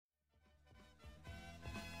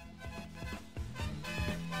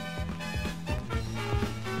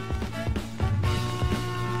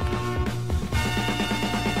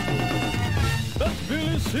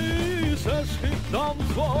si se schitam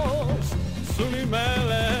zvost, suni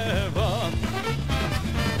melevan.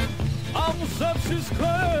 Am sepsis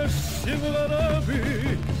kres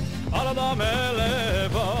simlerebi, arada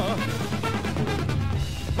melevan.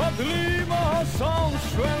 Padlima sam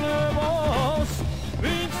švenemos,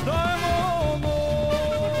 vidstajemo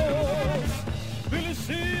nos, bili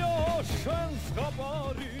si ošen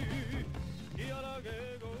skapari, i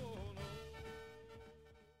aragego.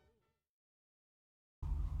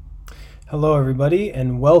 Hello, everybody,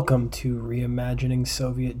 and welcome to Reimagining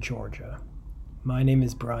Soviet Georgia. My name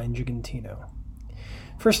is Brian Gigantino.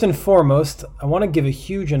 First and foremost, I want to give a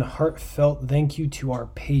huge and heartfelt thank you to our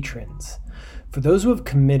patrons. For those who have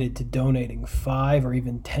committed to donating $5 or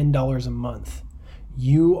even $10 a month,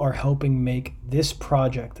 you are helping make this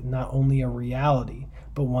project not only a reality,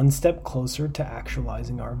 but one step closer to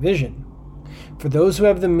actualizing our vision. For those who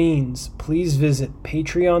have the means, please visit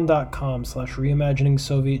patreon.com/reimagining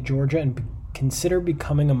Soviet Georgia and consider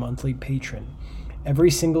becoming a monthly patron.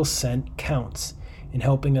 Every single cent counts in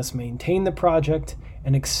helping us maintain the project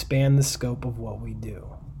and expand the scope of what we do.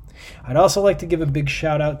 I'd also like to give a big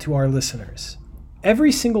shout out to our listeners.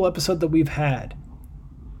 Every single episode that we've had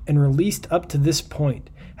and released up to this point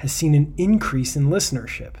has seen an increase in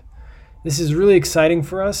listenership. This is really exciting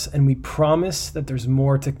for us, and we promise that there's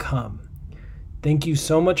more to come. Thank you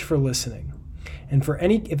so much for listening. And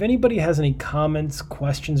if anybody has any comments,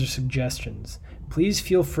 questions, or suggestions, please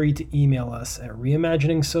feel free to email us at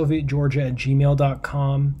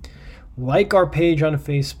reimaginingsovietgeorgia@gmail.com, like our page on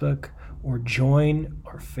Facebook, or join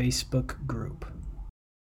our Facebook group.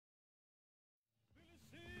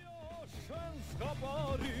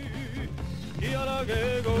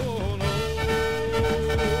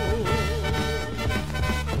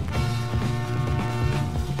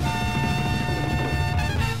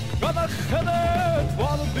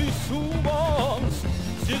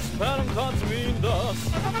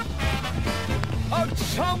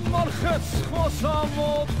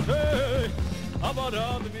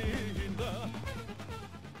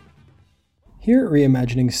 Here at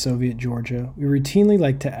Reimagining Soviet Georgia, we routinely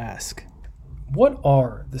like to ask, what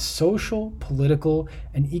are the social, political,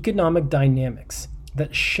 and economic dynamics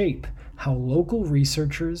that shape how local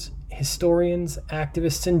researchers, historians,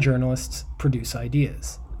 activists, and journalists produce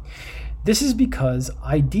ideas? This is because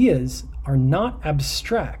ideas are not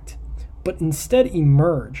abstract, but instead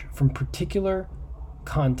emerge from particular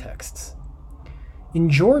contexts.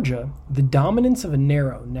 In Georgia, the dominance of a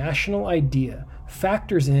narrow national idea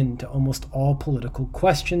factors into almost all political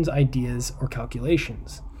questions, ideas, or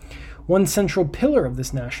calculations. One central pillar of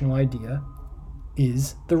this national idea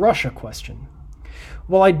is the Russia question.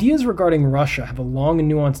 While ideas regarding Russia have a long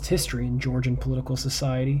and nuanced history in Georgian political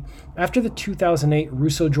society, after the 2008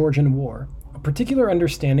 Russo-Georgian War, a particular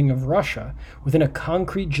understanding of Russia within a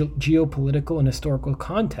concrete geopolitical and historical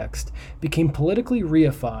context became politically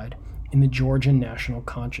reified in the Georgian national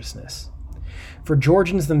consciousness. For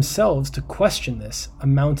Georgians themselves to question this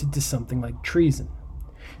amounted to something like treason.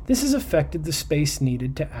 This has affected the space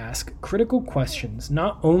needed to ask critical questions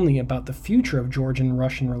not only about the future of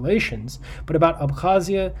Georgian-Russian relations, but about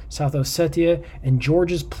Abkhazia, South Ossetia, and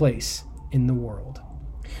Georgia's place in the world.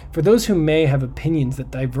 For those who may have opinions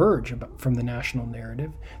that diverge from the national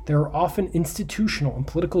narrative, there are often institutional and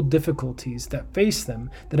political difficulties that face them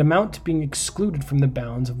that amount to being excluded from the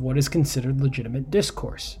bounds of what is considered legitimate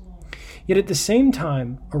discourse. Yet at the same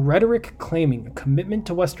time, a rhetoric claiming a commitment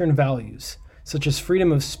to Western values, such as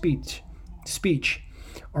freedom of speech,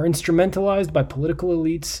 are instrumentalized by political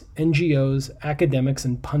elites, NGOs, academics,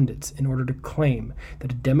 and pundits in order to claim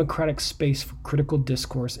that a democratic space for critical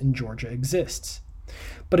discourse in Georgia exists.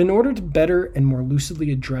 But in order to better and more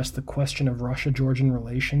lucidly address the question of Russia-Georgian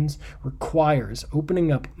relations requires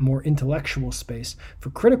opening up more intellectual space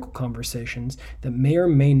for critical conversations that may or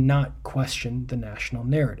may not question the national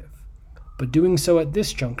narrative. But doing so at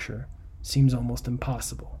this juncture seems almost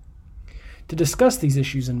impossible. To discuss these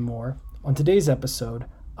issues and more, on today's episode,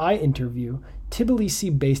 I interview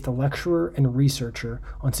Tbilisi-based lecturer and researcher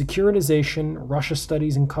on securitization, Russia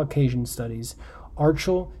studies, and Caucasian studies,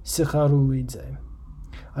 Archil Sikharulidze.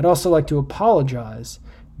 I'd also like to apologize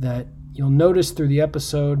that you'll notice through the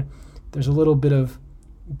episode there's a little bit of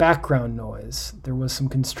background noise. There was some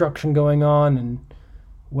construction going on, and,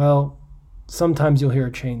 well, sometimes you'll hear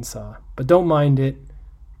a chainsaw. But don't mind it.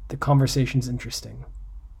 The conversation's interesting.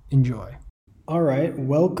 Enjoy. All right,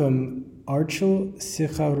 welcome Archil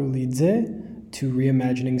Sikharulidze to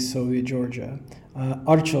Reimagining Soviet Georgia.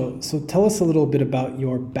 Archil, so tell us a little bit about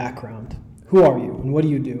your background. Who are you and what do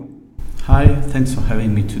you do? Hi, thanks for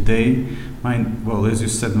having me today. As you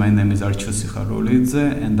said, my name is Archil Sikharolidze,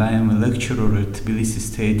 and I am a lecturer at Tbilisi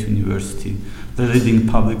State University, the leading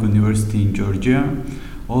public university in Georgia.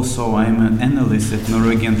 Also, I am an analyst at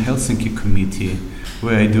Norwegian Helsinki Committee,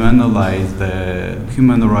 where I do analyze the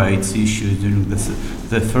human rights issues during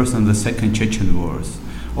the First and the Second Chechen Wars.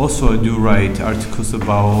 Also, I do write articles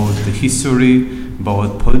about the history,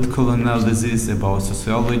 about political analysis, about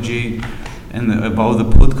sociology, and about the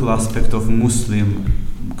political aspect of Muslim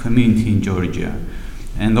community in Georgia.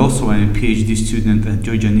 And also, I'm a PhD student at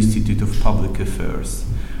Georgian Institute of Public Affairs.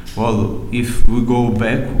 Well, if we go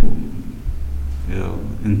back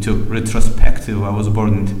into retrospective, I was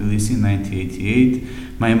born in Tbilisi in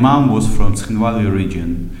 1988. My mom was from Tskhinvali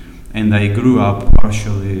region, and I grew up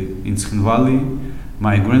partially in Tskhinvali.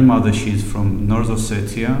 My grandmother, she's from North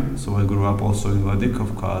Ossetia, so I grew up also in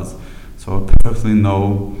Vladikavkaz. So I perfectly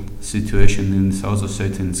know the situation in South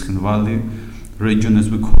Ossetia and Tskhinvali region,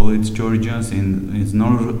 as we call it, Georgians, in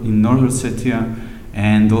North Ossetia.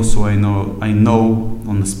 And also I know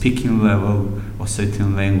on the speaking level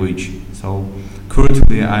Ossetian language. So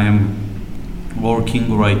currently I am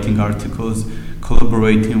writing articles,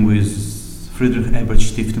 collaborating with Friedrich Ebert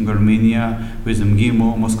Stiftung Armenia, with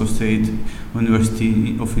MGIMO, Moscow State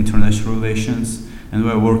University of International Relations, and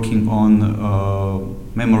we're working on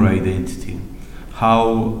memory identity.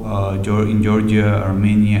 How in Georgia,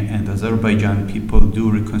 Armenia, and Azerbaijan people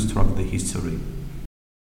do reconstruct the history.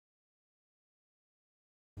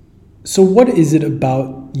 So what is it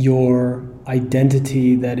about your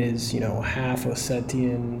identity that is, half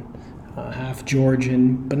Ossetian, half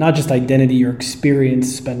Georgian, but not just identity, your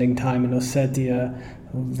experience spending time in Ossetia,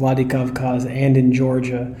 Vladikavkaz, and in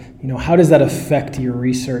Georgia? How does that affect your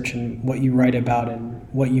research and what you write about and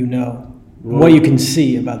what you know? What you can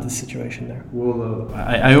see about the situation there?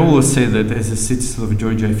 I always say that as a citizen of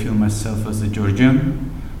Georgia, I feel myself as a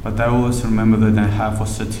Georgian, but I always remember that I'm half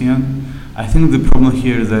Ossetian. I think the problem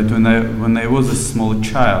here is that when I was a small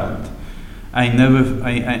child, I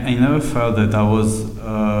never felt that I was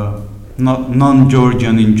not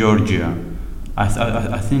non-Georgian in Georgia.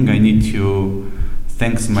 I think I need to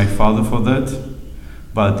thank my father for that.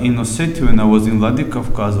 But in Ossetia, when I was in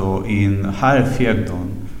Vladikavkaz or in Higher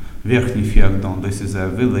Fiagdon, Verkhny Fiagdon, this is a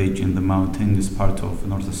village in the mountainous part of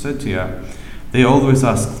North Ossetia, they always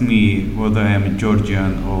asked me whether I am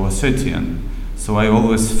Georgian or Ossetian. So I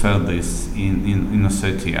always felt this in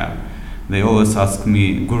Ossetia. They always asked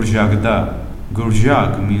me, Gurzhag da.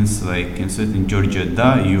 Gurzhag means like, in Georgia,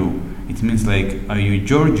 da, you. It means like, are you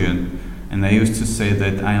Georgian? And I used to say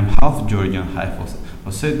that I am half Georgian, half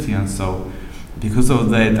Ossetian. So because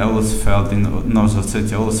of that, I always felt in North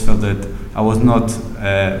Ossetia, I always felt that I was not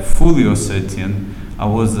fully Ossetian. I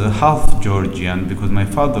was half Georgian because my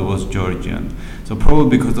father was Georgian. So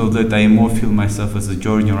probably because of that, I more feel myself as a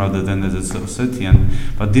Georgian rather than as a Ossetian.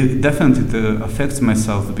 But definitely it affects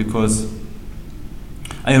myself because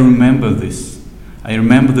I remember this. I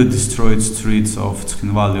remember the destroyed streets of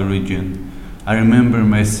Tskhinvali region. I remember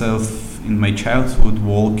myself in my childhood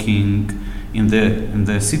walking in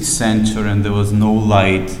the city center, and there was no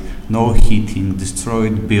light, no heating,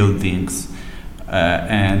 destroyed buildings,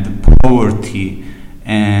 and poverty,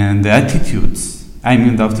 and the attitudes. I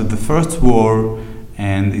mean, after the first war,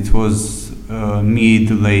 and it was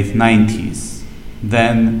mid-late 90s.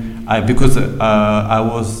 Then, because I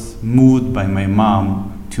was moved by my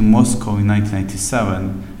mom to Moscow in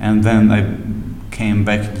 1997, and then I came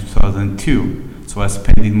back in 2002. So I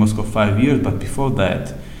spent in Moscow 5 years, but before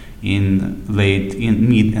that, in mid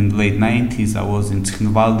and late 90s, I was in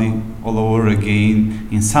Tskhinvali all over again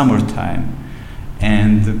in summertime,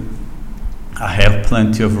 and I have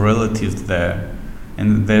plenty of relatives there,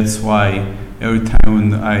 and that's why every time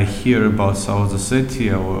when I hear about South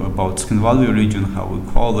Ossetia or about Tskhinvali region, how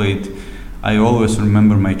we call it, I always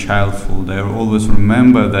remember my childhood. I always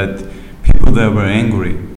remember that people there were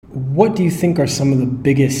angry. What do you think are some of the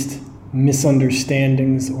biggest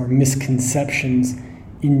misunderstandings or misconceptions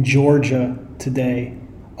in Georgia today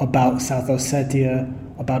about South Ossetia,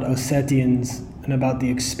 about Ossetians, and about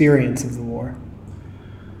the experience of the war?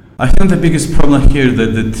 I think the biggest problem here is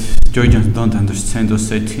that Georgians don't understand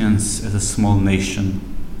Ossetians as a small nation,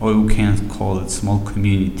 or we can call it small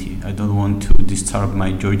community. I don't want to disturb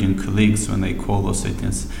my Georgian colleagues when I call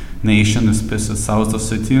Ossetians nation, especially South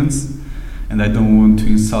Ossetians, and I don't want to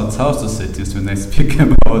insult South Ossetians when I speak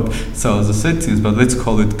about South Ossetians, but let's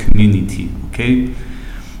call it community, okay?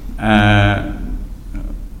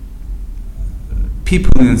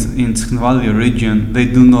 People in Tskhinvali region, they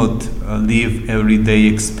do not live every day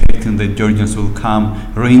expecting that Georgians will come,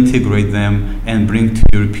 reintegrate them, and bring to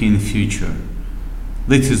European future.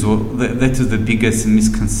 That is the biggest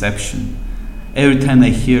misconception. Every time I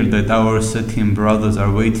hear that our Ossetian brothers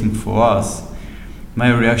are waiting for us, my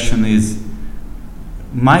reaction is,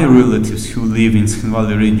 my relatives who live in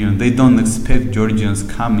Tkhinvali region, they don't expect Georgians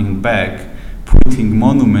coming back, putting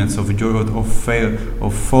monuments of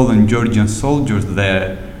fallen Georgian soldiers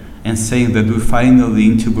there, and saying that we finally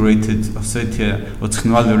integrated Ossetia or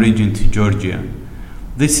Tkhinvali region to Georgia.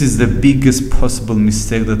 This is the biggest possible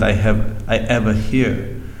mistake that I ever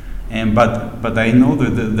hear. But I know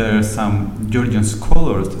that there are some Georgian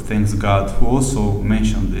scholars, thanks God, who also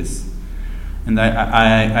mention this. And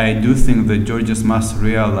I do think that Georgians must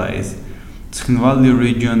realize Tkhinvali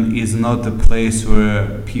region is not a place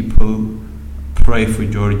where people pray for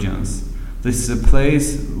Georgians. This is a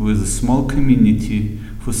place with a small community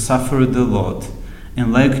who suffered a lot.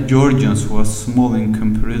 And like Georgians, who are small in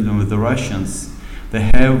comparison with the Russians, they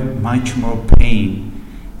have much more pain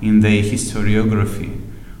in their historiography.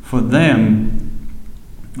 For them,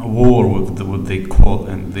 a war with what they call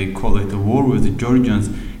it a war with the Georgians,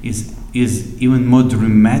 is even more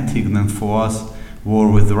dramatic than for us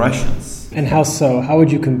war with the Russians. And how so? How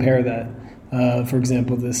would you compare that? For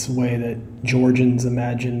example, this way that Georgians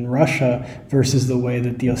imagine Russia versus the way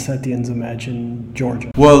that the Ossetians imagine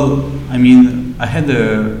Georgia? Well, I mean, I had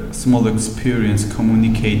a small experience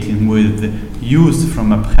communicating with youth from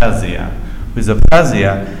Abkhazia,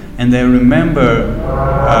 and I remember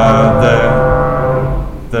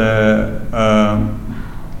the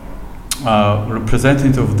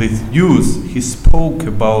representative of this youth, he spoke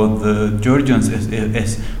about the Georgians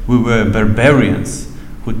as we were barbarians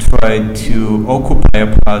who tried to occupy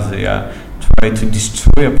Abkhazia, tried to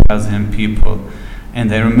destroy Abkhazian people.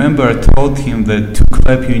 And I remember I told him that to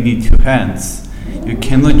clap you need two hands. You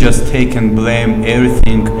cannot just take and blame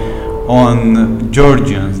everything on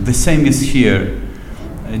Georgians. The same is here.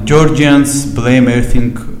 Georgians blame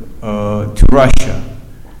everything to Russia,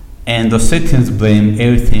 and Ossetians blame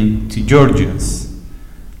everything to Georgians.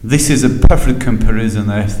 This is a perfect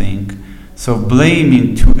comparison, I think. So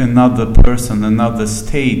blaming to another person, another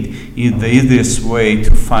state, is the easiest way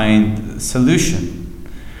to find a solution.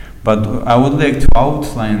 But I would like to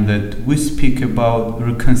outline that we speak about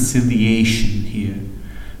reconciliation here.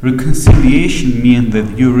 Reconciliation means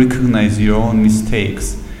that you recognize your own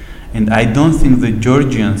mistakes. And I don't think the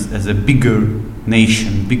Georgians, as a bigger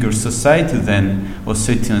nation, bigger society than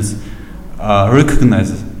Ossetians,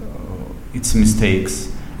 recognize its mistakes.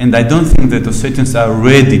 And I don't think that Ossetians are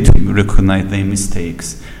ready to recognize their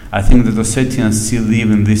mistakes. I think that Ossetians still live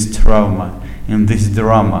in this trauma, in this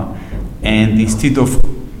drama. And instead of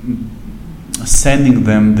sending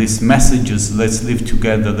them these messages, let's live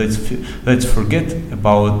together, let's forget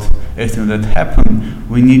about everything that happened,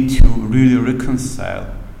 we need to really reconcile.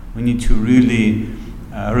 We need to really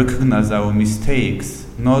recognize our mistakes,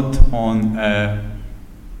 not on a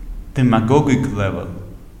demagogic level.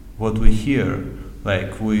 What we hear,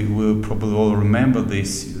 like we will probably all remember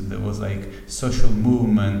this, there was like social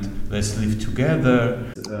movement, let's live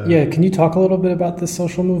together. Yeah, can you talk a little bit about this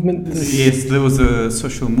social movement? Yes, there was a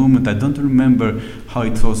social movement. I don't remember how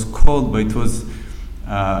it was called, but it was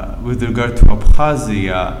with regard to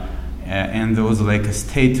Abkhazia, and there was like a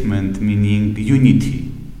statement meaning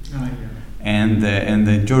unity. Oh, yeah. And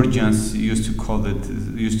the Georgians used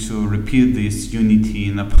to repeat this unity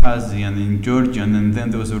in Abkhazia and in Georgian, and then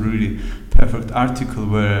there was a really perfect article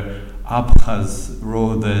where Abkhaz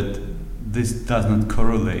wrote that this does not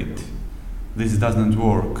correlate, this does not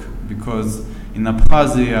work, because in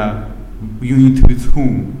Abkhazia, unity with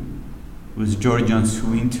whom? With Georgians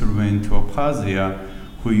who intervened to Abkhazia,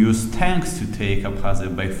 who used tanks to take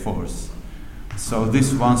Abkhazia by force. So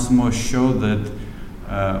this once more showed that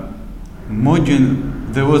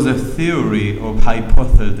there was a theory or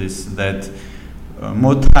hypothesis that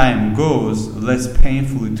more time goes, less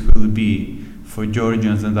painful it will be for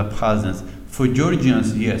Georgians and Abkhazians. For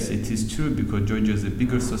Georgians, yes, it is true, because Georgia is a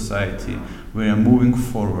bigger society. We are moving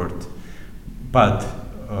forward. But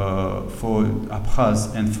for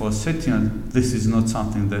Abkhaz and for Ossetians, this is not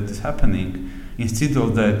something that is happening. Instead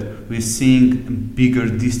of that, we're seeing bigger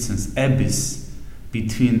distance, abyss,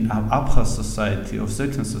 between Abkhaz society,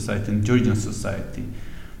 Ossetian society, and Georgian society.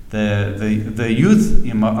 The youth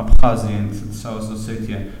in Abkhazia and South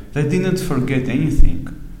Ossetia, they didn't forget anything.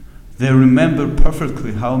 They remember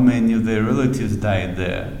perfectly how many of their relatives died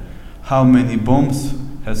there, how many bombs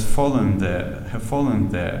have fallen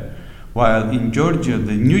there. While in Georgia,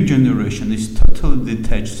 the new generation is totally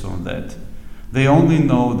detached from that. They only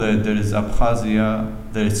know that there is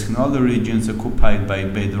Abkhazia, there is Tkhinvali regions occupied by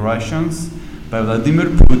the Russians, by Vladimir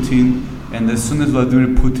Putin, and as soon as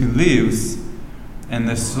Vladimir Putin leaves, And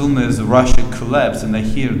as soon as Russia collapsed, and I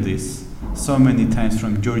hear this so many times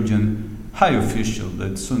from Georgian high officials,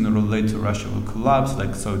 that sooner or later Russia will collapse,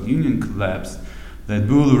 like Soviet Union collapsed, that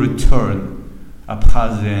we will return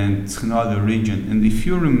Abkhazia and Tkhinvali region. And if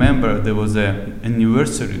you remember, there was a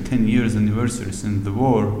anniversary, 10 years anniversary since the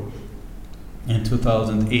war in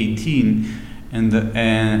 2018, and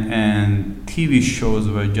TV shows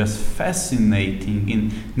were just fascinating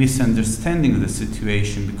in misunderstanding the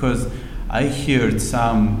situation, because I heard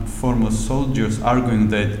some former soldiers arguing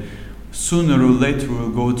that sooner or later we'll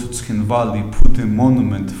go to Tkhinvali, put a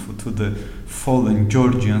monument to the fallen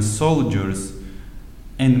Georgian soldiers.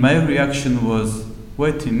 And my reaction was,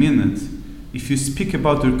 wait a minute, if you speak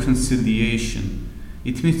about reconciliation,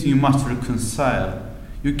 it means you must reconcile.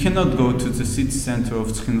 You cannot go to the city center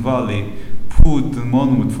of Tkhinvali, put the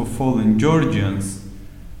monument for fallen Georgians.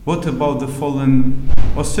 What about the fallen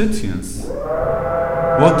Ossetians?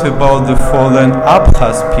 What about the fallen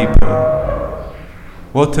Abkhaz people?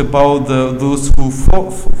 What about those who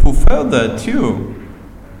fell there too?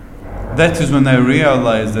 That is when I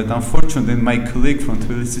realized that, unfortunately, my colleague from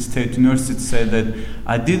Tbilisi State University said that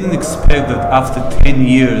I didn't expect that after 10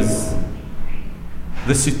 years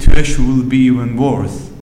the situation will be even worse.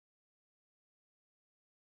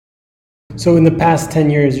 So in the past 10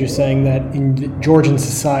 years, you're saying that in Georgian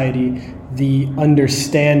society, the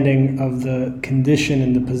understanding of the condition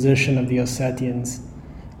and the position of the Ossetians,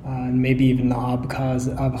 and maybe even the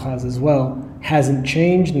Abkhaz as well, hasn't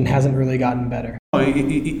changed and hasn't really gotten better.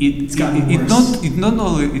 It's gotten worse.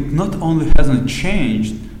 It not only hasn't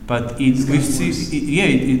changed, but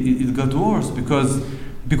it got worse because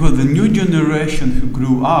the new generation who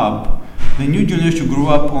grew up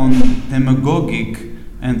on demagogic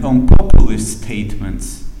and on populist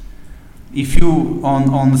statements. If you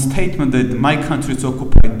on the statement that my country is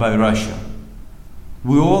occupied by Russia,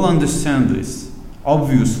 we all understand this.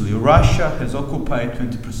 Obviously, Russia has occupied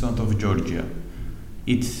 20% of Georgia.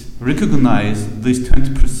 It's recognized this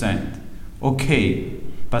 20%. Okay,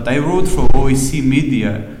 but I wrote for OEC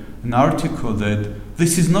Media an article that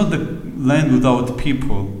this is not the land without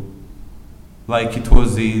people, like it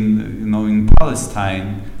was in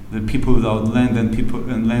Palestine, the people without land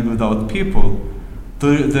and land without people.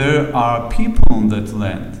 There are people on that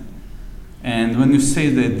land. And when you say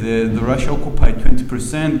that the Russia occupied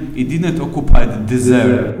 20%, it didn't occupy the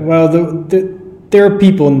desert. Well, there are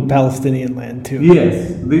people in Palestinian land too.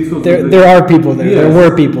 Yes, there are people there. Yes. There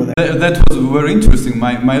were people there. That was very interesting.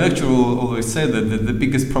 My lecturer always said that the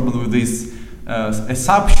biggest problem with this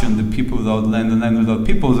assumption that people without land and land without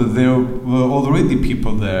people, that there were already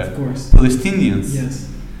people there. Of course. Palestinians. Yes.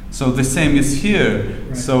 So the same is here.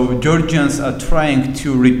 Right. So Georgians are trying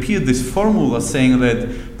to repeat this formula, saying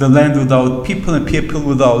that the land without people and people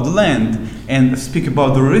without land, and speak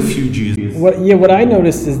about the refugees. What I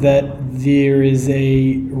noticed is that there is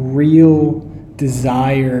a real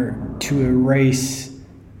desire to erase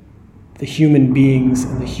the human beings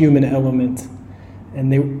and the human element,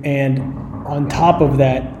 and on top of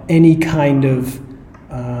that, any kind of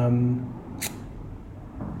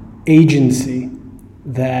agency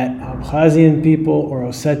that Abkhazian people or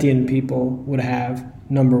Ossetian people would have,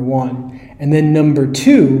 number one. And then number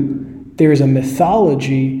two, there's a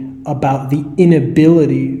mythology about the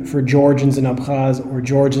inability for Georgians and Abkhaz or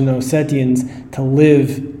Georgians and Ossetians to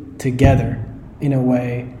live together in a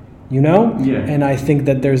way, Yeah. And I think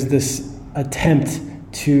that there's this attempt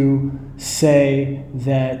to say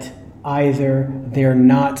that either they're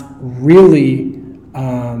not really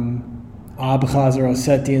Abkhaz or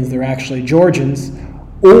Ossetians, they're actually Georgians,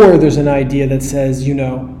 or there's an idea that says,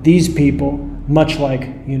 these people, much like,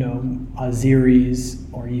 Azeris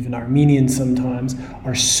or even Armenians sometimes,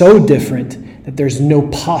 are so different that there's no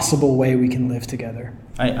possible way we can live together.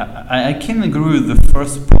 I can agree with the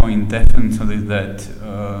first point, definitely, that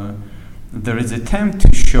there is an attempt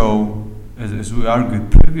to show, as we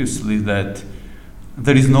argued previously, that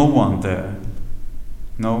there is no one there.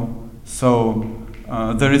 No? So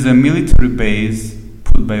there is a military base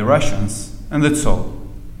put by Russians, and that's all.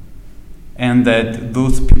 And that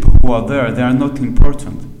those people who are there, they are not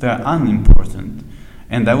important. They are unimportant.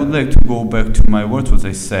 And I would like to go back to my words, what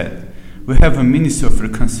I said. We have a Ministry of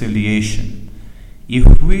Reconciliation.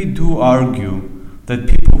 If we do argue that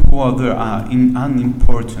people who are there are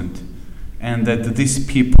unimportant, and that these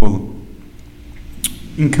people,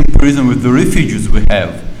 in comparison with the refugees we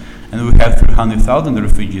have, and we have 300,000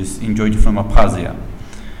 refugees in Georgia from Abkhazia,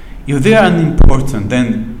 if they are unimportant,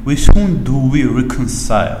 then with whom do we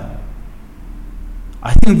reconcile?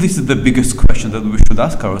 I think this is the biggest question that we should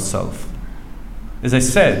ask ourselves. As I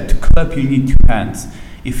said, to clap you need two hands.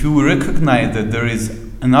 If you recognize that there is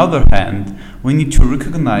on the other hand, we need to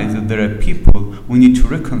recognize that there are people we need to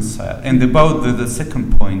reconcile. And about the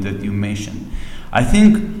second point that you mentioned, I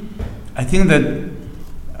think that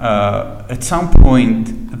at some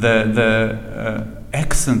point the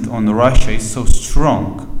accent on Russia is so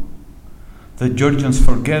strong that Georgians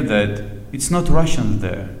forget that it's not Russians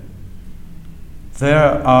there.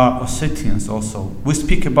 There are Ossetians also. We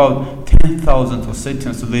speak about 10,000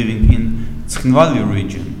 Ossetians living in Tskhinvali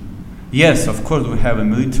region. Yes, of course, we have a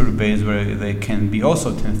military base where there can be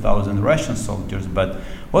also 10,000 Russian soldiers, but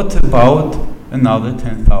what about another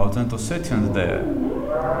 10,000 Ossetians there?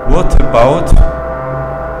 What about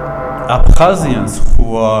Abkhazians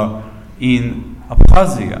who are in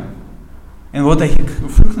Abkhazia? And what I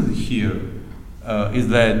frequently hear is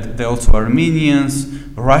that there are also Armenians,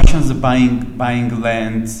 Russians buying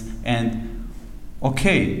lands, and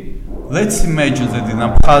okay, let's imagine that in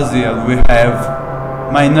Abkhazia we have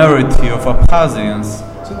minority of Abkhazians.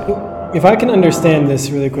 So if I can understand this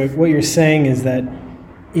really quick, what you're saying is that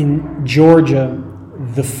in Georgia,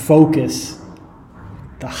 the focus,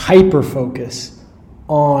 the hyper-focus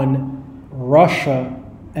on Russia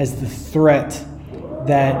as the threat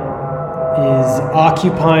that is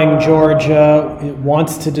occupying Georgia, it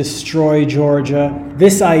wants to destroy Georgia,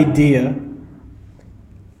 this idea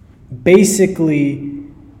basically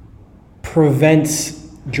prevents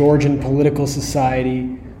Georgian political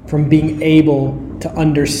society from being able to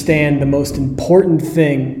understand the most important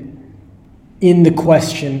thing in the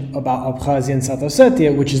question about Abkhazia and South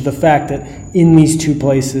Ossetia, which is the fact that in these two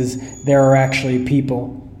places there are actually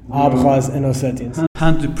people, Abkhaz and Ossetians.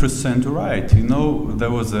 100% right. You know,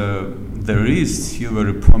 there is still a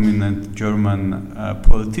very prominent German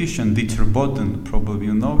politician, Dieter Boden, probably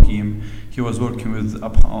you know him. He was working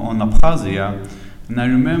on Abkhazia. And I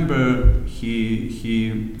remember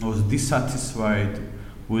he was dissatisfied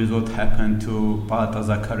with what happened to Palata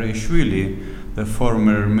Zakariashvili, the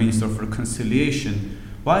former Minister of Reconciliation.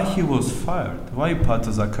 Why he was fired? Why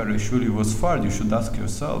Palata Zakariashvili was fired? You should ask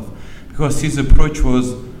yourself. Because his approach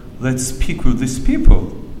was, let's speak with these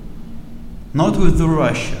people. Not with the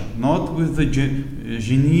Russia, not with the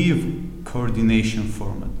Geneva coordination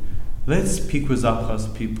format. Let's speak with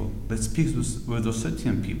Abkhaz people. Let's speak with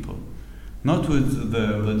Ossetian people. Not with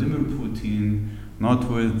the Vladimir Putin, not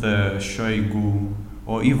with the Shoigu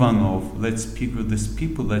or Ivanov. Let's speak with these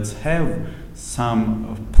people. Let's have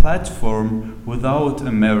some platform without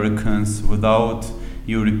Americans, without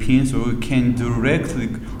Europeans, where we can directly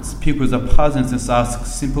speak with Abkhazians and ask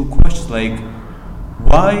simple questions like,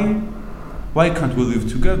 why can't we live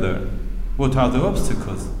together? What are the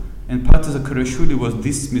obstacles? And Palata Zakariashvili was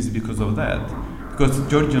dismissed because of that. Because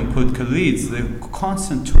Georgian political elites, they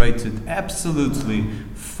concentrated, absolutely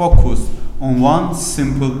focused on one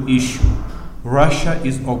simple issue. Russia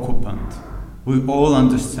is occupant. We all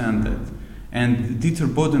understand that. And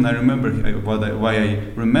Dieter Boden, I remember why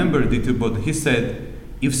I remember Dieter Boden, he said,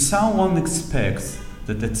 if someone expects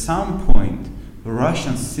that at some point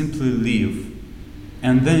Russians simply leave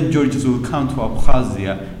and then Georgians will come to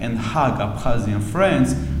Abkhazia and hug Abkhazian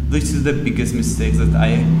friends, this is the biggest mistake that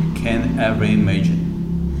I can ever imagine.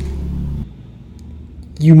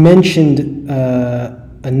 You mentioned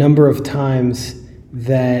a number of times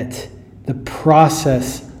that the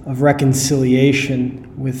process of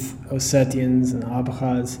reconciliation with Ossetians and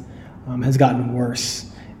Abkhaz has gotten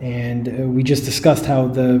worse. And we just discussed how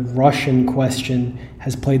the Russian question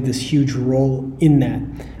has played this huge role in that.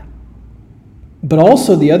 But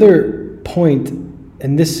also the other point,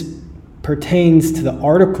 and this pertains to the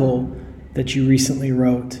article that you recently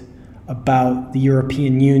wrote about the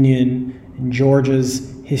European Union and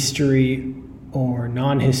Georgia's history or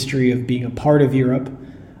non-history of being a part of Europe.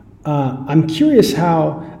 I'm curious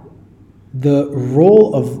how the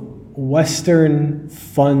role of Western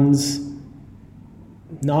funds,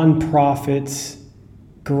 nonprofits,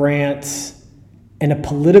 grants, and a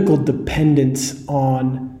political dependence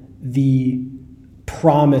on the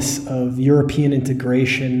promise of European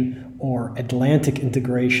integration or Atlantic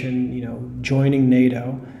integration, joining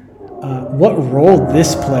NATO, what role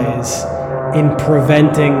this plays in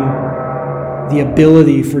preventing the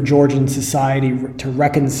ability for Georgian society to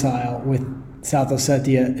reconcile with South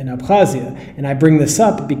Ossetia and Abkhazia. And I bring this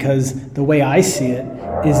up because the way I see it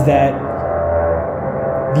is that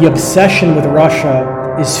the obsession with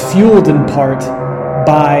Russia is fueled in part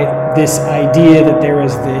by this idea that there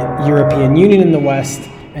is the European Union in the West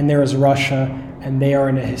and there is Russia, and they are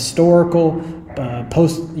in a historical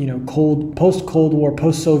post-Cold War,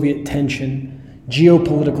 post-Soviet tension,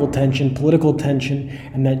 geopolitical tension, political tension,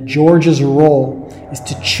 and that Georgia's role is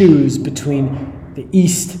to choose between the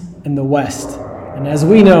East and the West. And as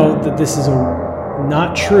we know, that this is a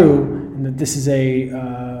not true, and that this is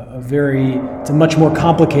it's a much more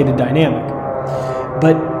complicated dynamic.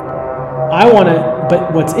 But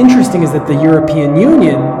what's interesting is that the European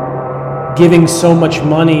Union giving so much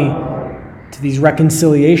money to these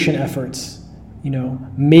reconciliation efforts,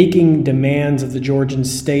 making demands of the Georgian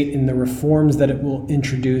state in the reforms that it will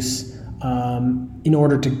introduce in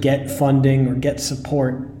order to get funding or get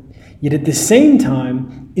support, yet at the same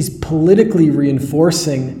time is politically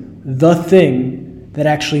reinforcing the thing that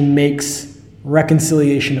actually makes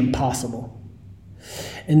reconciliation impossible.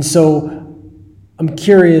 And so I'm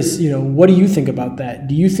curious, what do you think about that?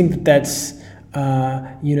 Do you think that that's,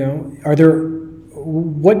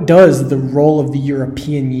 what does the role of the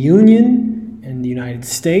European Union and the United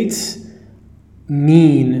States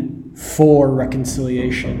mean for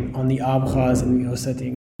reconciliation on the Abkhaz and the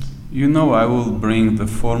Ossetian? I will bring the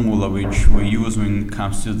formula which we use when it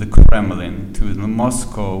comes to the Kremlin, to the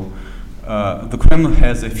Moscow. The Kremlin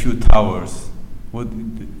has a few towers. What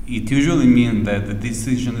it usually means that the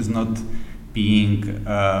decision is not being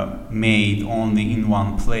made only in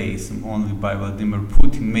one place, only by Vladimir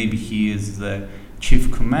Putin. Maybe he is the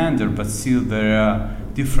chief commander, but still there are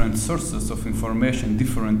different sources of information,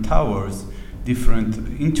 different towers, different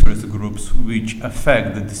interest groups which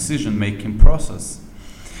affect the decision-making process.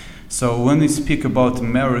 So when we speak about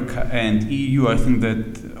America and EU, I think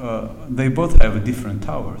that they both have different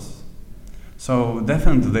towers. So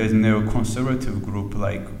definitely there is a neoconservative group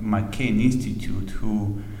like McCain Institute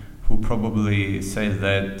who probably say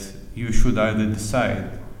that you should either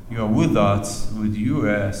decide you are with us, with the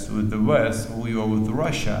US, with the West, or you are with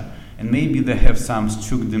Russia, and maybe they have some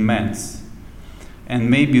strict demands. And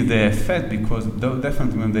maybe they affect, because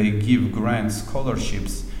definitely when they give grants,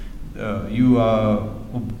 scholarships, you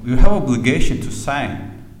have obligation to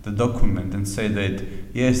sign the document and say that,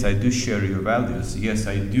 yes, I do share your values, yes,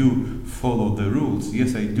 I do follow the rules,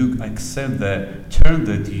 yes, I do accept the term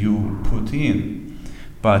that you put in.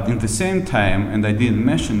 But in the same time, and I didn't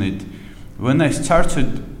mention it, when I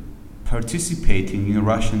started participating in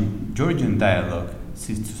Russian-Georgian dialogue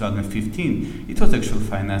since 2015, it was actually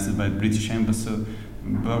financed by British Embassy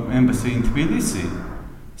in Tbilisi.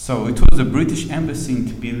 So it was the British Embassy in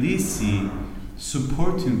Tbilisi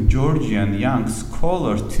supporting Georgian young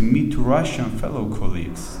scholars to meet Russian fellow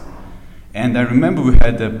colleagues. And I remember we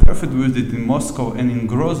had a perfect visit in Moscow and in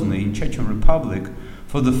Grozny, in Chechen Republic.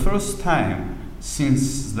 For the first time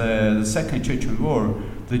since the Second Chechen War,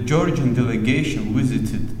 the Georgian delegation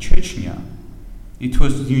visited Chechnya. It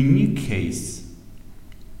was a unique case.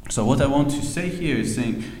 So what I want to say here is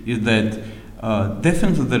that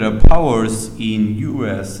definitely there are powers in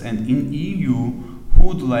US and in EU who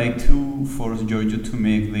would like to force Georgia to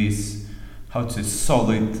make this,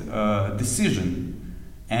 solid decision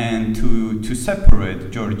and to separate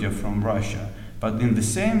Georgia from Russia. But in the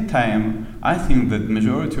same time, I think that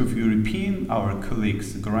majority of European, our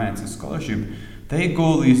colleagues, grants and scholarship, their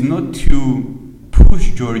goal is not to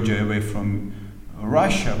push Georgia away from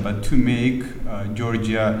Russia, but to make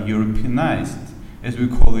Georgia Europeanized, as we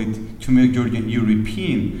call it, to make Georgia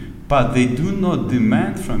European. But they do not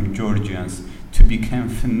demand from Georgians to become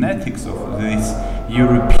fanatics of this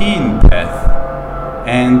European path.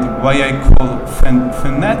 And why I call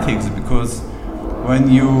fanatics, because when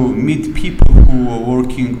you meet people who are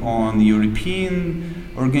working on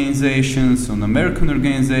European organizations, on American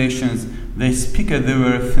organizations, they speak as they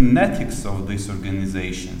were fanatics of these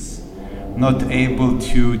organizations, not able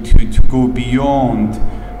to go beyond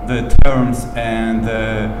the terms and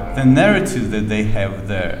the narrative that they have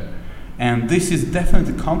there. And this is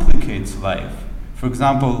definitely complicates life. For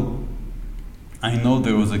example, I know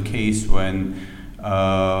there was a case when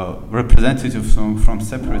representatives from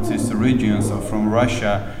separatist regions or from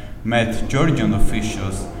Russia met Georgian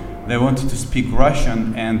officials. They wanted to speak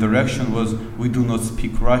Russian, and the reaction was, we do not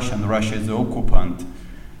speak Russian, Russia is the occupant,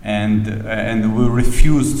 and we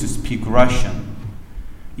refuse to speak Russian.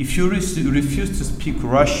 If you refuse to speak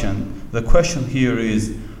Russian, the question here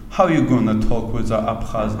is, how are you going to talk with the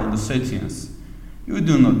Abkhaz and Ossetians? You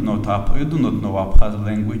do not know Abkhaz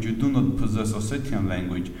language, you do not possess Ossetian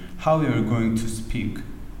language. How are you going to speak?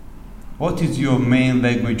 What is your main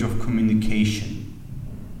language of communication?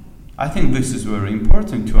 I think this is very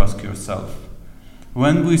important to ask yourself.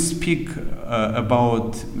 When we speak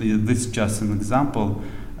about this, just an example,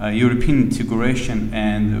 European integration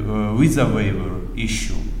and visa waiver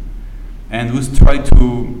issue, and we try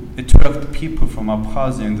to attract people from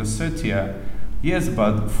Abkhazia and Ossetia, yes,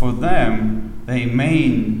 but for them, their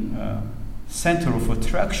main center of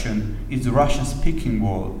attraction is the Russian-speaking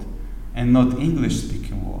world and not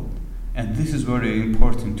English-speaking world. And this is very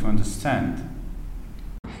important to understand.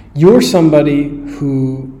 You're somebody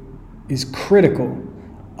who is critical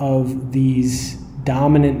of these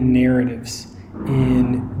dominant narratives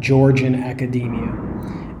in Georgian academia.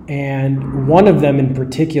 And one of them in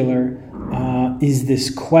particular is this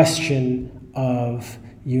question of,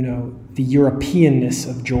 the Europeanness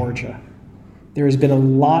of Georgia. There has been a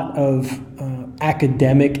lot of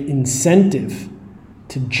academic incentive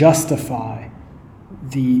to justify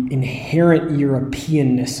the inherent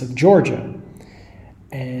Europeanness of Georgia.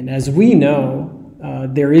 And as we know,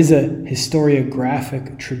 there is a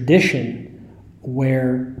historiographic tradition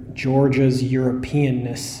where Georgia's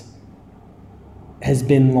Europeanness has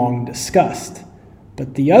been long discussed.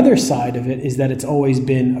 But the other side of it is that it's always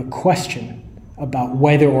been a question about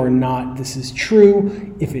whether or not this is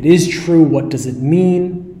true. If it is true, what does it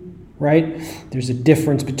mean, right? There's a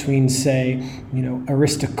difference between, say,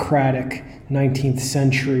 aristocratic 19th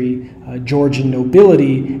century Georgian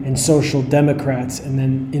nobility and social democrats, and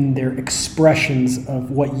then in their expressions of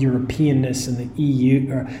what Europeanness and the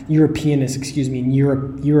EU, or Europeanness, in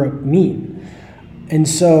Europe mean. And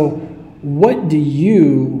so what do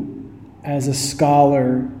you, as a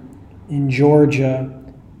scholar in Georgia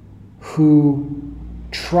who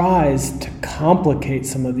tries to complicate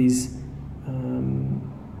some of these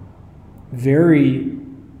very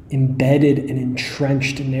embedded and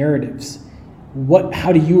entrenched narratives,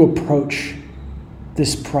 how do you approach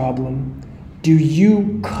this problem? Do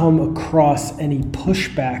you come across any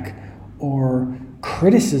pushback or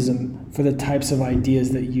criticism for the types of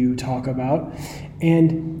ideas that you talk about?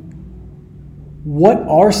 And what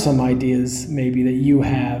are some ideas maybe that you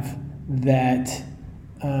have that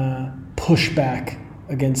push back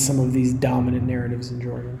against some of these dominant narratives in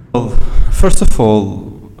Georgia? Well, first of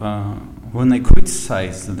all, when I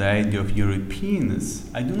criticize the idea of Europeans,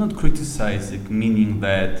 I do not criticize it meaning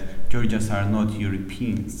that Georgians are not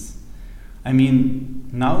Europeans. I mean,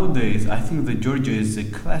 nowadays, I think that Georgia is a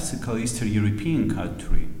classical Eastern European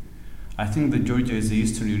country. I think that Georgia is an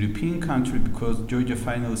Eastern European country because Georgia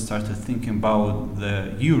finally started thinking about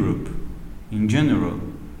the Europe in general.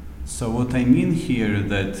 So what I mean here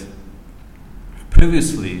that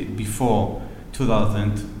previously, before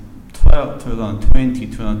 2012, 2020,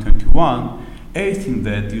 2021, everything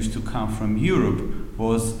that used to come from Europe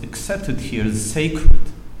was accepted here as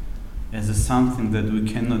sacred, as something that we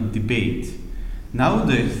cannot debate.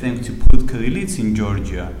 Nowadays, thanks to political elites in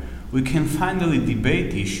Georgia, we can finally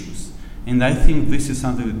debate issues. And I think this is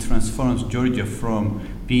something that transforms Georgia from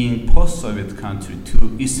being post-Soviet country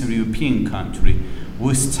to Eastern European country.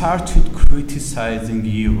 We started criticizing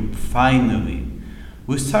Europe, finally.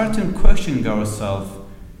 We started questioning ourselves,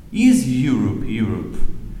 is Europe Europe?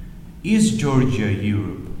 Is Georgia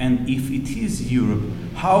Europe? And if it is Europe,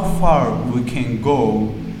 how far we can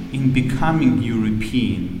go in becoming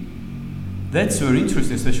European? That's very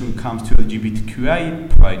interesting, especially when it comes to LGBTQI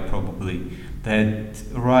pride, probably, that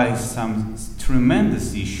rise some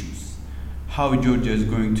tremendous issues. How Georgia is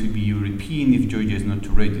going to be European if Georgia is not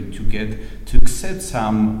ready to accept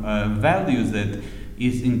some values that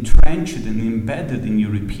is entrenched and embedded in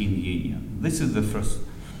European Union. This is the first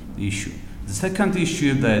issue. The second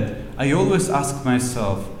issue that I always ask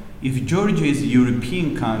myself, if Georgia is a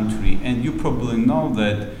European country, and you probably know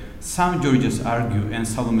that some Georgians argue, and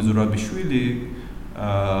Salome Zurabishvili,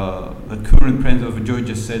 the current president of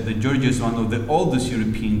Georgia, said that Georgia is one of the oldest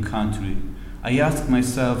European countries. I ask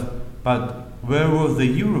myself, but where was the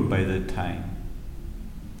Europe by that time?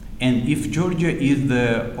 And if Georgia is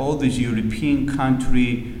the oldest European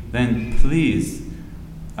country, then please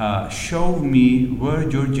show me where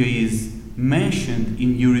Georgia is mentioned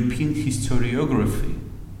in European historiography.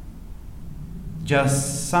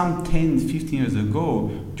 Just some 10, 15 years ago,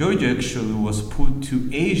 Georgia actually was put to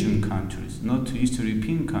Asian countries, not to Eastern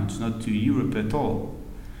European countries, not to Europe at all.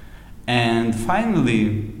 And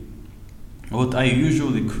finally, what I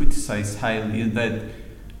usually criticize highly is that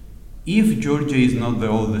if Georgia is not the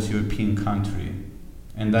oldest European country,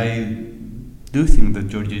 and I do think that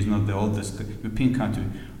Georgia is not the oldest European country,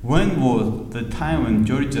 when was the time when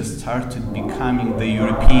Georgia started becoming the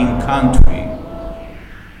European country?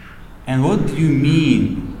 And what do you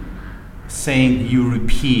mean saying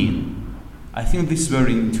European? I think this is a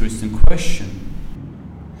very interesting question.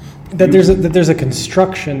 That there's a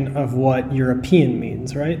construction of what European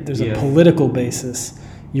means, right? There's a political basis.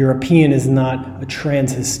 European is not a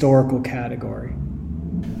trans-historical category.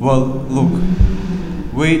 Well, look,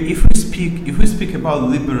 if we speak about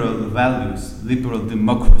liberal values, liberal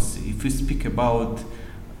democracy, if we speak about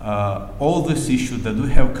all these issues that we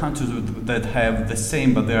have countries that have the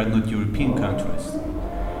same but they are not European countries.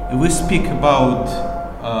 If we speak about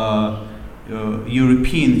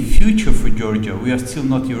European future for Georgia, we are still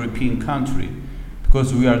not European country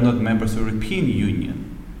because we are not members of European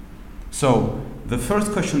Union. So the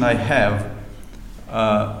first question I have,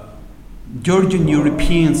 Georgian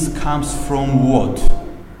Europeans comes from what?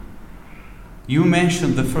 You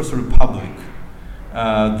mentioned the First Republic,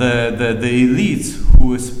 the elites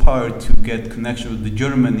who aspired to get connection with the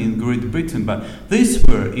Germany and Great Britain, but these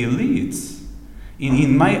were elites.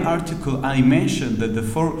 In my article, I mentioned that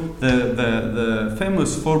the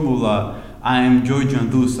famous formula, I am Georgian,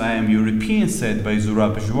 thus I am European, said by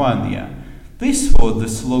Zurab Zhvania. This was the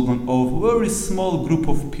slogan of a very small group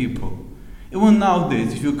of people. Even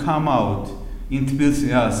nowadays, if you come out in Tbilisi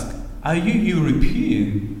and ask, are you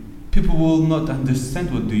European? People will not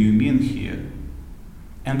understand what do you mean here.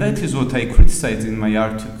 And that is what I criticize in my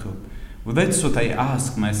article. Well, that's what I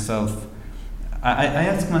ask myself. I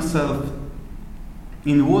ask myself,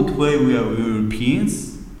 in what way we are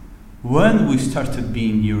Europeans, when we started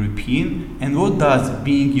being European, and what does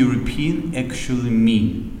being European actually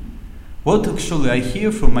mean? What actually I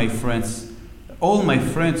hear from my friends, all my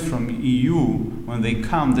friends from EU, when they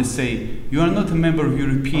come, they say, you are not a member of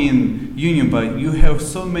European Union, but you have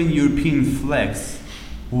so many European flags.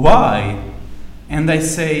 Why? And I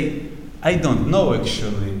say, I don't know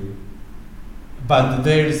actually. But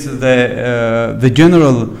there's the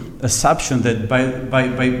general assumption that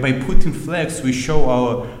by putting flags, we show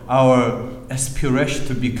our aspiration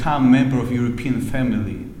to become member of European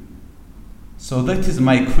family. So that is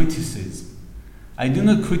my criticism. I do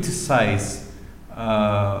not criticize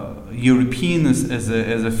Europeans as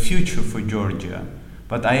a future for Georgia,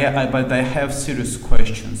 but I have serious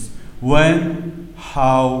questions. When,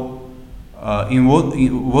 how, in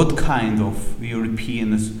what kind of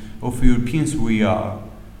Europeans we are,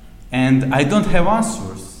 and I don't have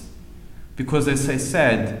answers, because as I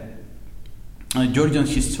said, Georgian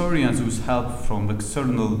historians with help from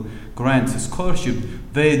external grants and scholarship,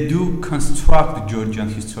 they do construct Georgian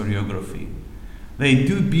historiography. They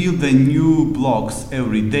do build the new blocks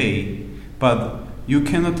every day, but you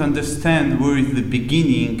cannot understand where is the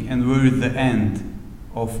beginning and where is the end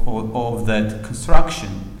of that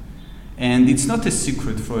construction. And it's not a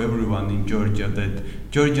secret for everyone in Georgia that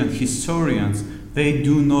Georgian historians, they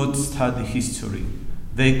do not study history.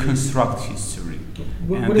 They construct history.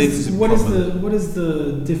 What is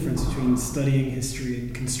the difference between studying history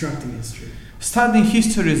and constructing history? Studying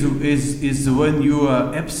history is when you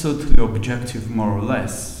are absolutely objective, more or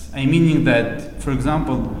less. I meaning that, for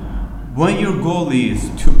example, when your goal is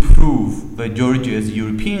to prove that Georgia is a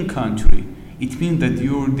European country, it means that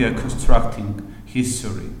they are constructing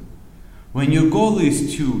history. When your goal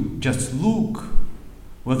is to just look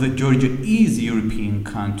whether Georgia is a European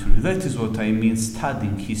country, that is what I mean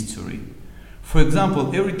studying history. For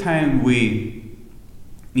example, every time in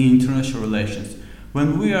international relations,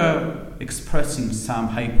 when we are expressing some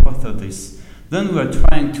hypothesis, then we are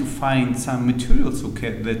trying to find some materials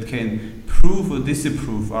that can prove or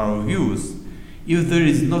disapprove our views. If there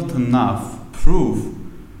is not enough proof,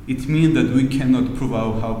 it means that we cannot prove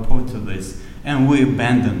our hypothesis and we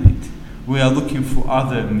abandon it. We are looking for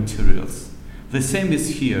other materials. The same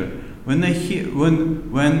is here. When a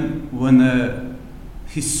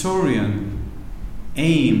historian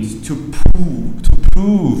aims to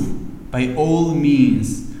prove by all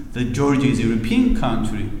means that Georgia is a European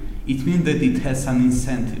country, it means that it has some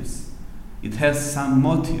incentives. It has some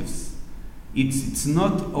motives. It's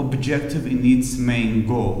not objective in its main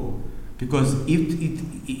goal. Because the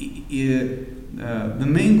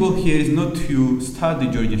main goal here is not to study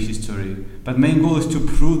Georgian history, but main goal is to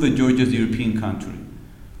prove that Georgia is a European country.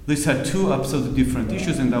 These are two absolutely different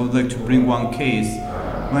issues, and I would like to bring one case.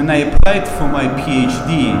 When I applied for my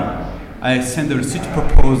PhD, I sent a research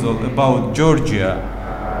proposal about Georgia.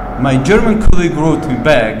 My German colleague wrote me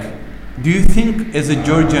back, do you think as a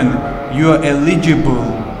Georgian you are eligible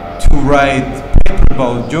to write paper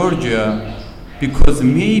about Georgia because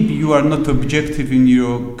maybe you are not objective in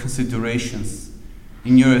your considerations,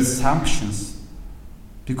 in your assumptions,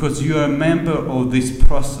 because you are a member of this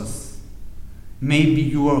process. Maybe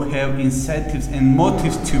you will have incentives and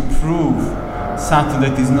motives to prove something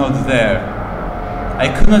that is not there. I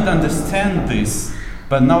could not understand this,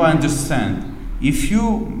 but now I understand. If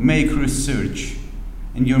you make research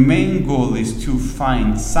and your main goal is to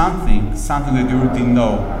find something that you already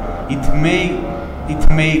know, it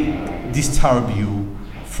may disturb you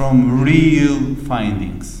from real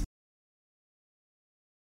findings.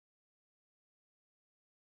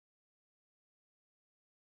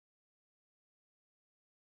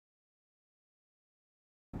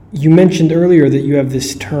 You mentioned earlier that you have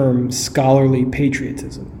this term, scholarly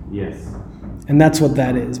patriotism. Yes. And that's what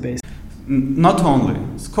that is, basically. not only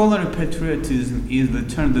scholarly patriotism is the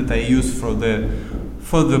term that I use for the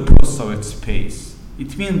post-Soviet space.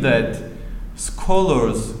 It means that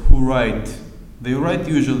scholars who write, they write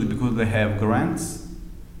usually because they have grants,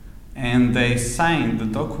 and they sign the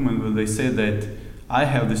document where they say that I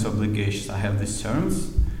have these obligations, I have these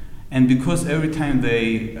terms, and because every time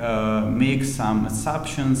they make some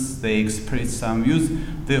assumptions, they express some views,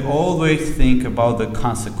 they always think about the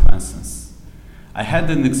consequences. I had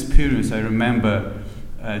an experience, I remember,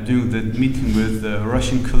 during the meeting with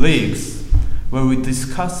Russian colleagues, where we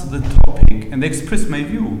discussed the topic and expressed my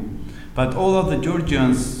view, but all of the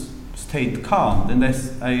Georgians stayed calm. And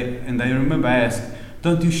I remember I asked,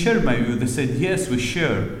 "Don't you share my view?" They said, "Yes, we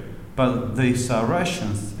share, but these are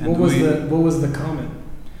Russians." And what was the comment?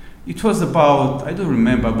 It was about, I don't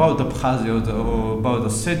remember, about Abkhazia or about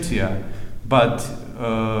Ossetia, but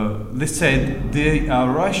they said they are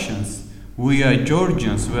Russians, we are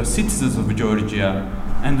Georgians, we are citizens of Georgia,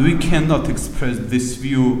 and we cannot express this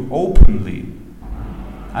view openly.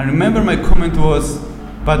 I remember my comment was,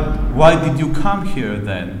 "But why did you come here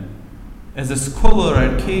then?" As a scholar, I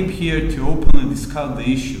came here to openly discuss the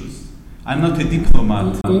issues. I'm not a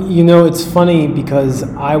diplomat. You know, it's funny because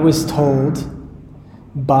I was told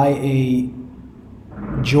by a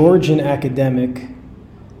Georgian academic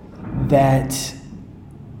that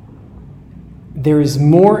there is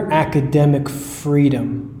more academic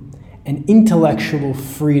freedom and intellectual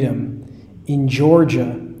freedom in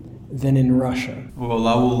Georgia than in Russia. Well,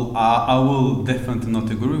 I will definitely not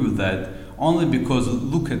agree with that, only because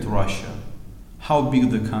look at Russia, how big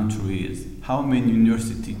the country is, how many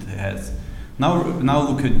universities it has. Now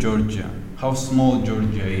look at Georgia, how small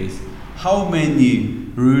Georgia is. How many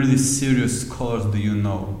really serious scholars do you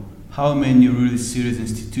know? How many really serious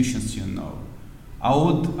institutions you know?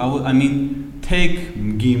 I mean, take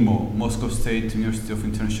MGIMO, Moscow State University of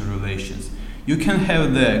International Relations. You can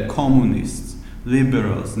have the communists,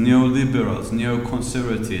 liberals, neoliberals,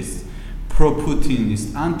 neoconservatives,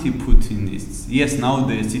 pro-Putinists, anti-Putinists. Yes,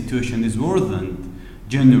 nowadays the situation is worsened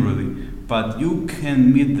generally, but you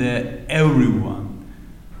can meet there everyone.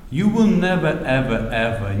 You will never, ever,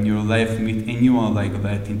 ever in your life meet anyone like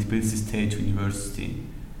that in Tbilisi State University.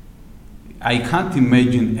 I can't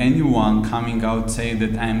imagine anyone coming out saying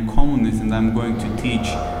that I'm communist and I'm going to teach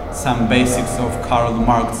some basics of Karl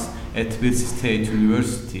Marx at Tbilisi State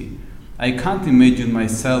University. I can't imagine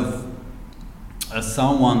myself as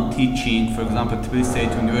someone teaching, for example, at Tbilisi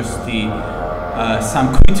State University,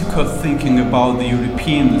 some critical thinking about the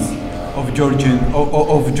Europeans of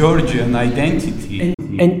Georgian identity.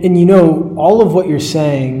 And you know, all of what you're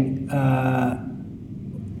saying,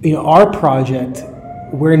 you know, our project,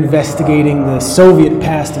 we're investigating the Soviet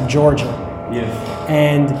past of Georgia. Yes.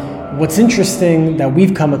 And what's interesting that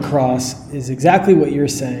we've come across is exactly what you're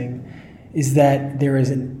saying, is that there is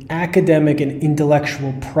an academic and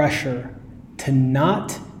intellectual pressure to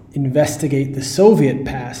not investigate the Soviet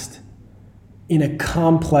past in a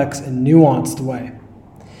complex and nuanced way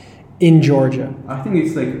in Georgia. I think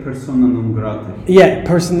it's like persona non grata. Yeah,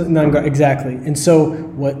 persona non grata, exactly. And so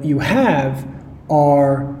what you have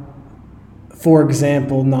are, for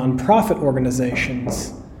example, nonprofit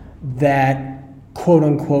organizations that quote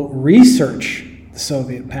unquote research the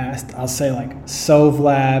Soviet past. I'll say like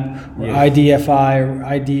Sovlab or Yes.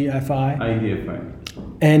 IDFI.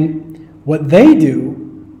 And what they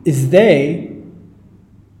do is they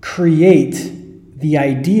create the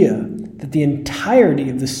idea that the entirety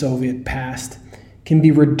of the Soviet past can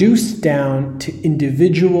be reduced down to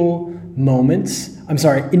individual events,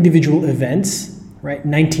 right?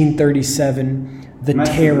 1937, the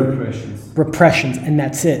Massive terror, repressions, and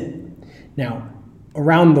that's it. Now,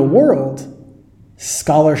 around the world,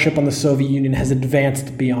 scholarship on the Soviet Union has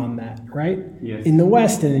advanced beyond that, right? Yes. In the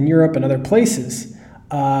West and in Europe and other places,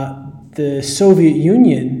 the Soviet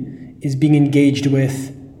Union is being engaged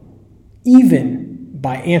with even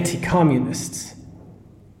by anti-communists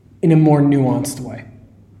in a more nuanced way.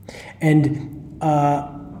 And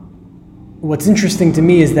what's interesting to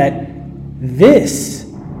me is that this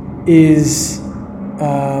is,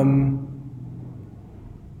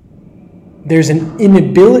 there's an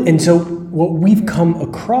inability, and so what we've come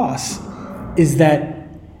across is that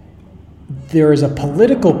there is a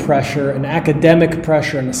political pressure, an academic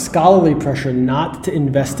pressure, and a scholarly pressure not to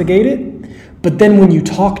investigate it. But then when you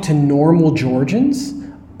talk to normal Georgians,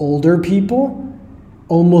 older people,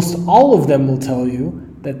 almost all of them will tell you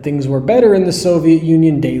that things were better in the Soviet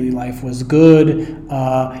Union, daily life was good,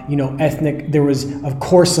 ethnic, there was, of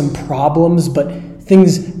course, some problems, but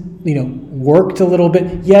things, worked a little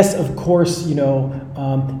bit. Yes, of course,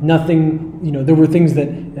 nothing, there were things that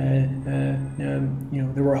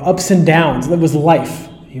there were ups and downs. That was life,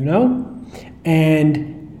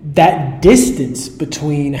 and that distance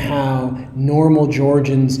between how normal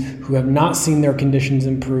Georgians who have not seen their conditions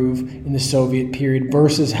improve in the Soviet period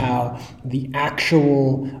versus how the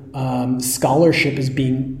actual scholarship is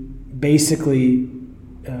being basically,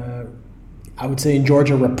 I would say in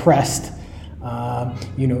Georgia, repressed,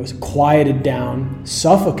 quieted down,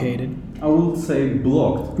 suffocated. I would say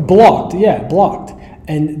blocked. Blocked.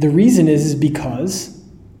 And the reason is because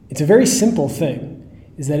it's a very simple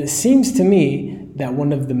thing, is that it seems to me that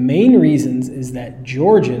one of the main reasons is that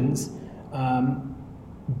Georgians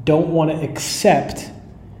don't want to accept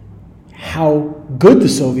how good the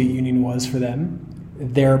Soviet Union was for them,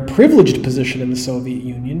 their privileged position in the Soviet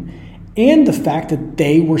Union, and the fact that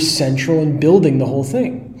they were central in building the whole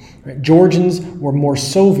thing. Right? Georgians were more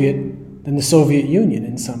Soviet than the Soviet Union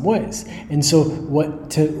in some ways. And so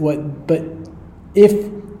but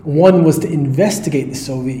if one was to investigate the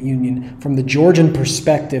Soviet Union from the Georgian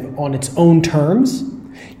perspective on its own terms,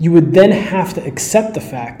 you would then have to accept the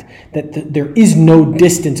fact that there is no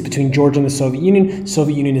distance between Georgia and the Soviet Union.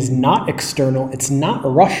 Soviet Union is not external. It's not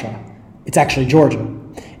Russia. It's actually Georgia.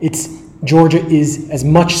 Georgia is as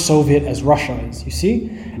much Soviet as Russia is, you see?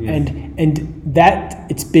 Yes. And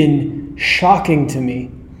that, it's been shocking to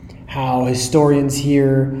me how historians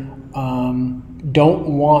here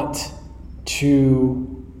don't want to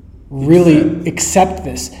really accept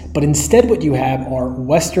this. But instead what you have are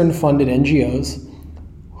Western-funded NGOs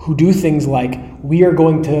who do things like, we are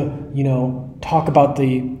going to, talk about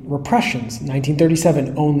the repressions,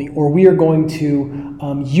 1937 only, or we are going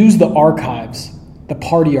to use the archives, the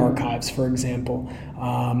party archives, for example,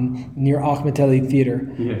 near Akhmeteli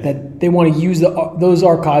Theater, yes. That they want to use those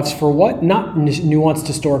archives for what? Not nuanced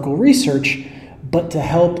historical research, but to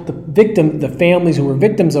help the families who were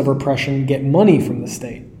victims of repression get money from the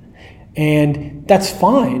state. And that's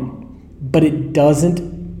fine, but it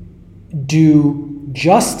doesn't do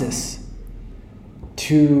justice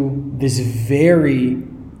to this very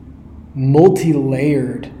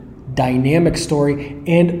multi-layered, dynamic story.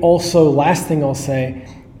 And also, last thing I'll say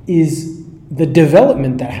is the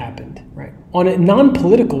development that happened, right? On a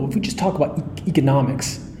non-political, if we just talk about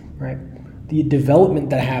economics, right? The development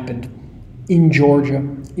that happened in Georgia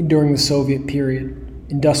during the Soviet period,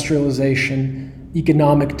 industrialization,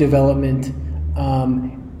 economic development,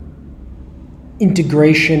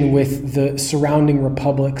 integration with the surrounding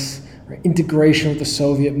republics, right? Integration with the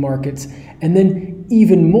Soviet markets, and then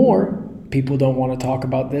even more, people don't want to talk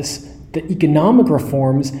about this, the economic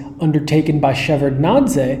reforms undertaken by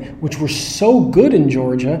Shevardnadze, which were so good in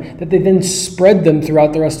Georgia that they then spread them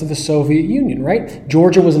throughout the rest of the Soviet Union, right?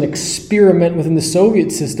 Georgia was an experiment within the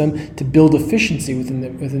Soviet system to build efficiency within the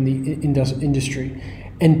industry,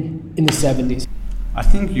 and in the 70s. I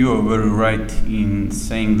think you are very right in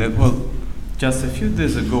saying that, just a few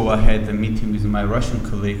days ago I had a meeting with my Russian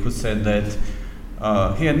colleague who said that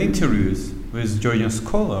he had interviews with Georgian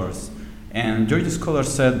scholars, and Georgian scholars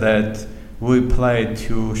said that we applied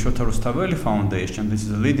to Shota Rustaveli Foundation, this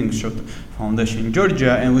is a leading Shota foundation in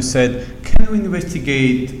Georgia, and we said, can we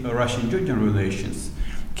investigate Russian-Georgian relations?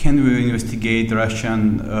 Can we investigate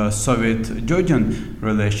Russian-Soviet-Georgian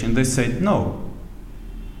relations? They said no.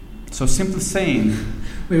 So simply saying...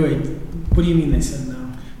 Wait, what do you mean they said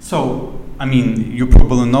no? So, you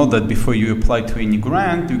probably know that before you apply to any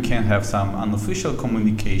grant, you can have some unofficial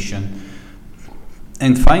communication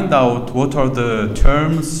and find out what are the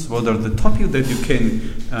terms, what are the topics that you can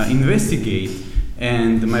investigate.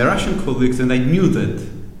 And my Russian colleagues, and I knew that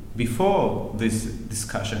before this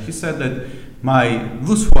discussion, he said that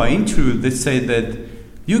those who I interviewed, they said that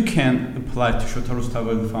you can apply to Shota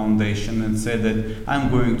Rustaveli Foundation and say that I'm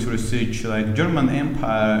going to research like German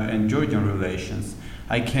Empire and Georgian relations.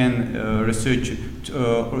 I can research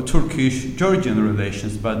Turkish-Georgian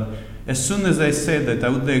relations, but as soon as I say that I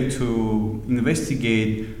would like to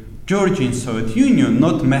investigate Georgia and Soviet Union,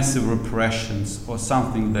 not massive repressions or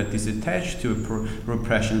something that is attached to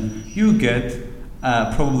repression, you get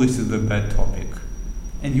probably this is a bad topic,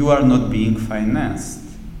 and you are not being financed.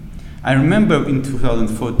 I remember in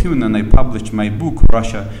 2014 when I published my book,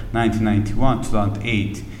 Russia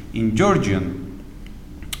 1991-2008, in Georgian,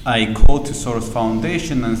 I called the Soros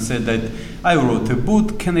Foundation and said that I wrote a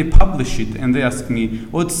book, can I publish it? And they asked me,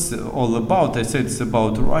 what's it all about? I said, it's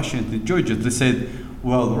about Russia and Georgia. They said,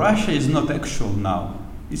 well, Russia is not actual now.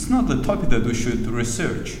 It's not the topic that we should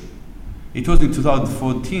research. It was in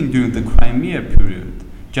 2014 during the Crimea period.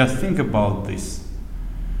 Just think about this.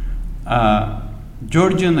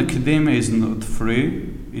 Georgian academia is not free,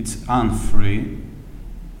 it's unfree.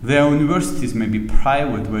 There are universities, maybe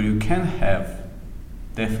private, where you can have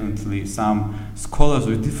definitely some scholars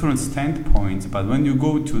with different standpoints, but when you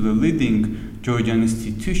go to the leading Georgian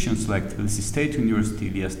institutions like Tbilisi State University,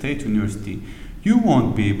 Ilia State University, you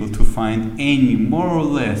won't be able to find any more or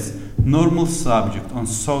less normal subject on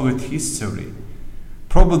Soviet history.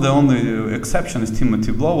 Probably the only exception is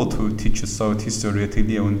Timothy Blowell, who teaches Soviet history at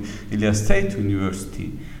Ilia State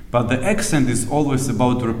University. But the accent is always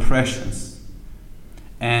about repressions.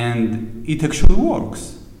 And it actually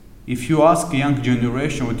works. If you ask a young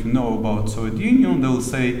generation what you know about Soviet Union, they will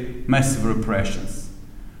say massive repressions.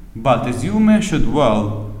 But as you mentioned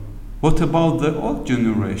well, what about the old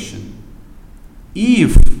generation?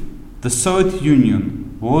 If the Soviet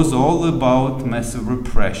Union was all about massive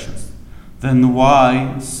repressions, then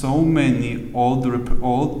why so many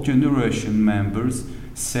old generation members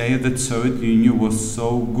say that Soviet Union was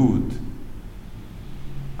so good?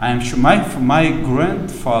 I am sure my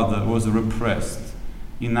grandfather was repressed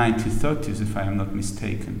in 1930s, if I am not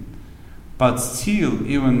mistaken. But still,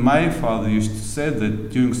 even my father used to say that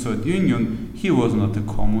during Soviet Union, he was not a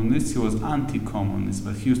communist, he was anti-communist,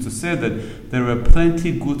 but he used to say that there were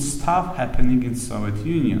plenty good stuff happening in Soviet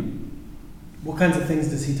Union. What kinds of things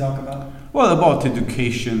does he talk about? Well, about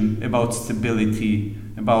education, about stability,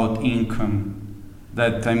 about income.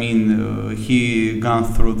 That, I mean, he gone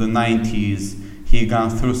through the 90s, he gone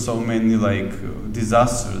through so many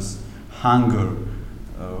disasters, hunger.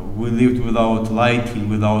 We lived without lighting,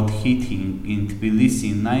 without heating in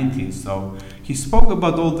Tbilisi in 90s. So he spoke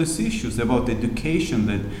about all these issues, about education,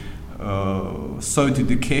 that Soviet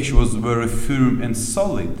education was very firm and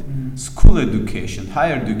solid. School education,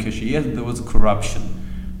 higher education, yes, there was corruption.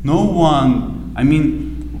 No one, I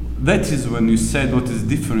mean, that is when you said what is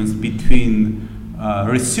the difference between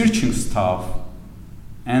researching stuff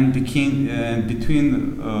and between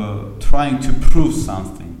trying to prove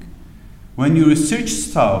something. When you research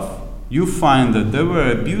stuff, you find that there were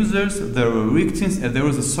abusers, there were victims, and there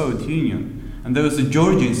was a Soviet Union, and there was a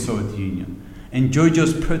Georgian Soviet Union, and Georgia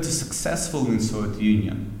was pretty successful in Soviet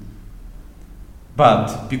Union.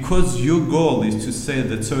 But because your goal is to say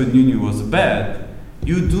that Soviet Union was bad,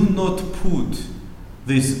 you do not put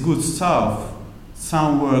this good stuff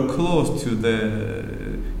somewhere close to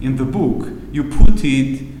in the book. You put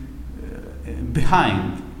it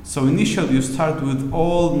behind. So initially you start with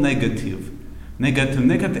all negative,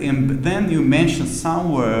 and then you mention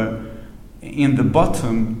somewhere in the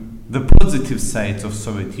bottom the positive sides of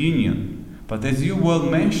Soviet Union. But as you well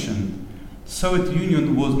mentioned, Soviet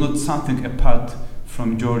Union was not something apart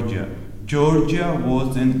from Georgia. Georgia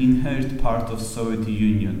was an inherent part of Soviet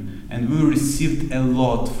Union, and we received a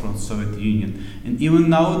lot from Soviet Union. And even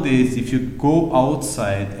nowadays, if you go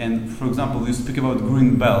outside and, for example, you speak about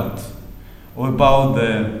Green Belt, or about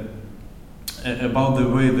the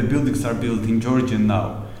way the buildings are built in Georgia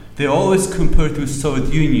now, they always compare to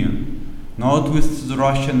Soviet Union, not with the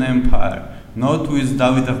Russian Empire, not with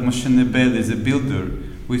David Akhmashinabeli as a builder,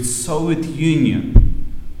 with Soviet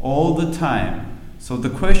Union all the time. So the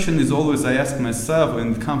question is always I ask myself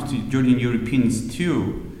when it comes to Georgian Europeans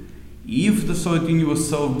too, if the Soviet Union was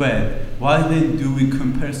so bad, why then do we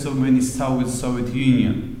compare so many stuff with Soviet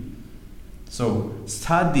Union? So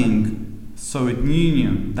studying Soviet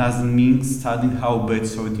Union doesn't mean studying how bad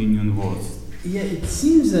Soviet Union was. Yeah, it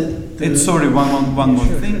seems that... And sorry, one more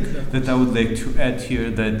thing that I would like to add here,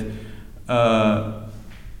 that I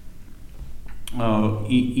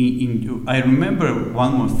remember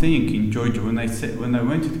one more thing in Georgia. When I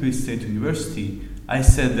went to Tbilisi State University, I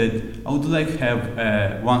said that I would like to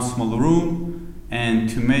have one small room and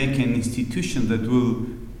to make an institution that will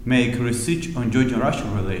make research on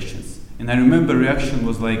Georgian-Russian relations. And I remember reaction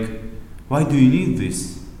was like, why do you need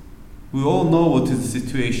this? We all know what is the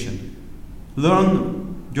situation.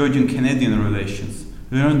 Learn Georgian-Canadian relations.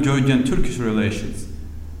 Learn Georgian-Turkish relations.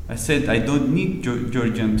 I said I don't need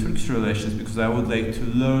Georgian-Turkish relations because I would like to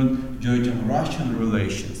learn Georgian-Russian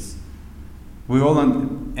relations.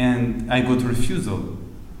 And I got refusal.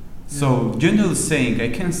 So generally saying, I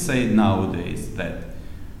can say nowadays that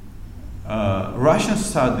Russian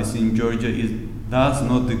studies in Georgia does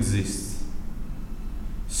not exist.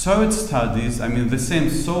 Soviet studies, I mean the same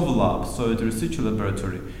Sovlab, Soviet Research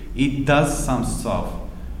Laboratory, it does some stuff.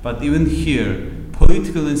 But even here,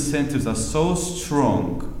 political incentives are so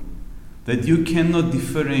strong that you cannot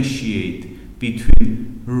differentiate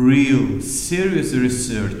between real, serious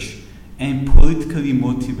research and politically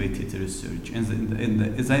motivated research.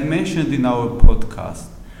 And as I mentioned in our podcast,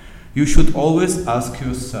 you should always ask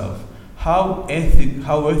yourself how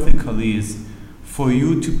ethical is for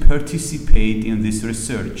you to participate in this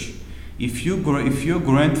research. If your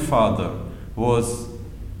grandfather was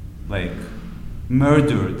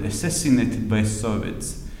murdered, assassinated by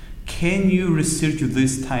Soviets. Can you research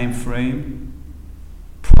this time frame?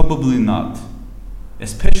 Probably not.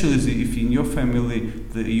 Especially if in your family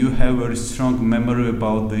you have a very strong memory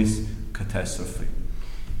about this catastrophe.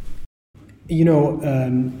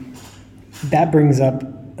 That brings up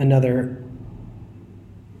another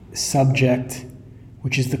subject,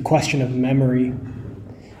 which is the question of memory.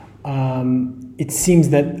 It seems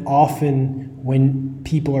that often when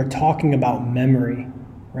people are talking about memory,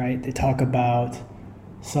 right, they talk about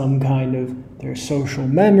some kind of their social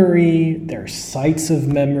memory, their sites of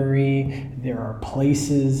memory, there are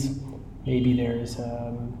places, maybe there's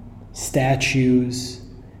statues,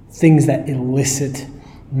 things that elicit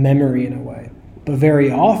memory in a way.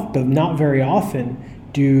 But not very often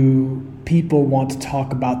do people want to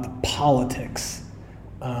talk about the politics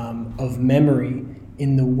of memory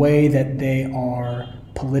in the way that they are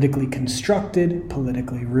politically constructed,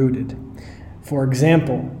 politically rooted. For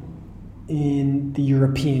example, in the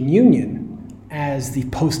European Union, as the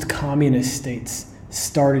post-communist states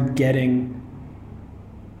started getting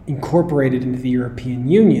incorporated into the European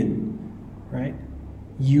Union, right?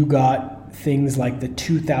 You got things like the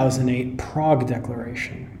 2008 Prague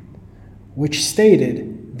Declaration, which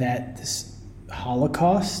stated that this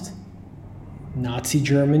Holocaust, Nazi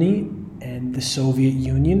Germany, and the Soviet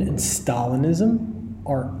Union and Stalinism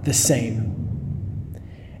are the same.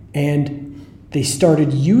 And they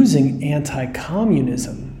started using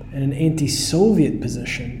anti-communism and an anti-Soviet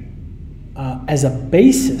position as a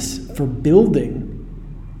basis for building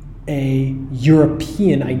a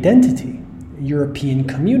European identity, a European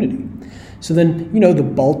community. So then, the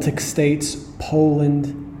Baltic states,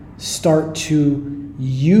 Poland, start to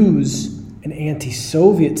use an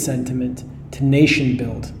anti-Soviet sentiment to nation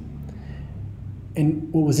build.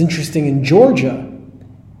 And what was interesting in Georgia,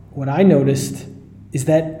 what I noticed is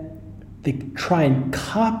that they try and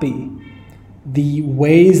copy the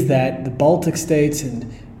ways that the Baltic states and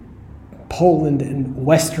Poland and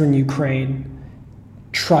Western Ukraine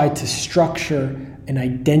tried to structure an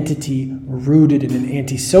identity rooted in an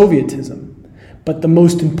anti-Sovietism. But the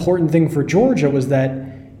most important thing for Georgia was that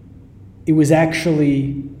it was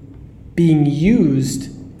actually being used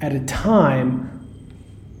at a time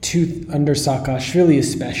under Saakashvili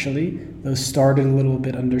especially. Those started a little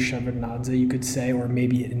bit under Shevardnadze, you could say, or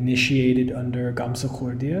maybe initiated under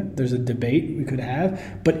Gamsakhourdia. There's a debate we could have.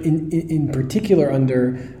 But in particular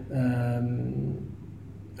under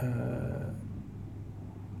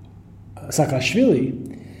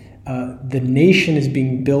Saakashvili, the nation is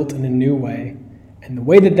being built in a new way. And the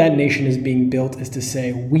way that nation is being built is to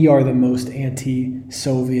say, we are the most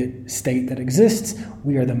anti-Soviet state that exists.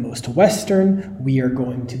 We are the most Western. We are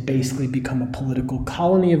going to basically become a political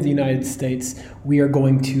colony of the United States. We are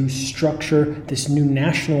going to structure this new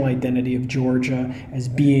national identity of Georgia as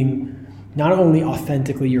being not only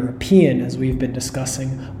authentically European, as we've been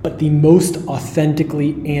discussing, but the most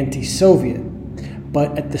authentically anti-Soviet.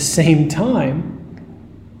 But at the same time,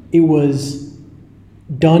 it was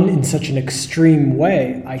done in such an extreme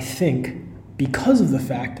way, I think, because of the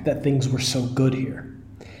fact that things were so good here.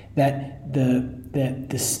 That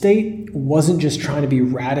the state wasn't just trying to be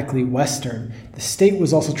radically Western. The state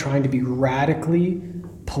was also trying to be radically,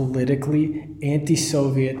 politically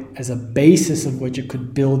anti-Soviet as a basis of which it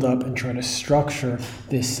could build up and try to structure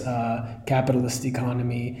this capitalist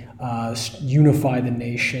economy, unify the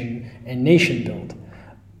nation, and nation build.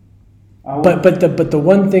 But the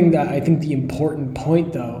one thing that I think the important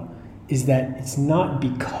point, though, is that it's not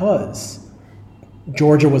because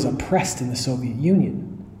Georgia was oppressed in the Soviet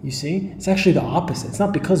Union. You see? It's actually the opposite. It's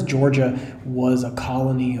not because Georgia was a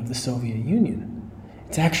colony of the Soviet Union.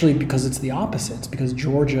 It's actually because it's the opposite. It's because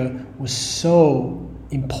Georgia was so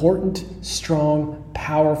important, strong,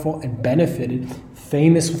 powerful, and benefited,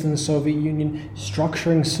 famous within the Soviet Union,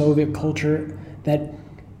 structuring Soviet culture, that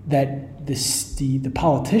the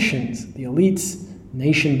politicians, the elites,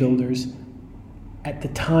 nation builders, at the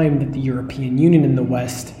time that the European Union and the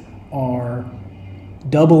West are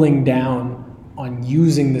doubling down on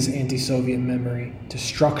using this anti-Soviet memory to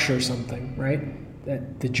structure something, right?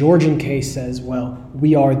 That the Georgian case says, well,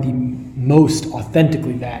 we are the most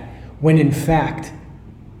authentically that, when in fact,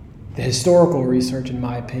 the historical research, in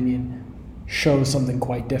my opinion, shows something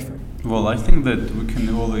quite different. Well, I think that we can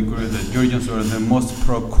all agree that Georgians were the most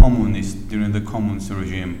pro-communist during the communist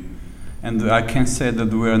regime. And I can say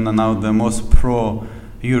that we are now the most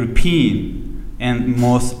pro-European and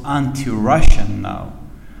most anti-Russian now.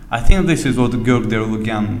 I think this is what Georg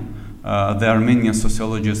Derlugan, the Armenian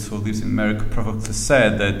sociologist who lives in America, perfectly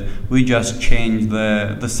said, that we just changed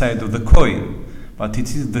the side of the coin. But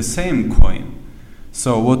it is the same coin.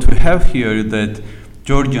 So what we have here is that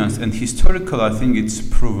Georgians, and historical, I think it's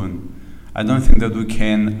proven. I don't think that we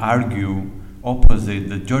can argue opposite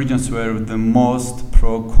that Georgians were the most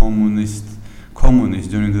pro-communist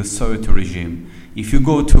during the Soviet regime. If you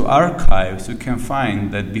go to archives, you can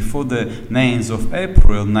find that before the 9th of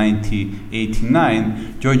April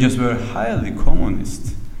 1989, Georgians were highly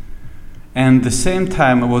communist. And at the same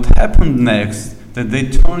time, what happened next, that they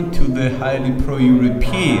turned to the highly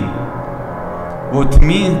pro-European, what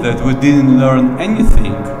means that we didn't learn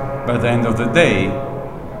anything by the end of the day.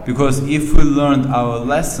 Because if we learned our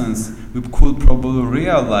lessons, we could probably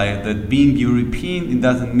realize that being European, it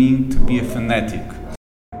doesn't mean to be a fanatic.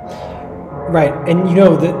 Right, and you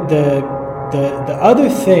know the other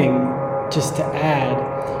thing, just to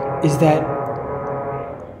add, is that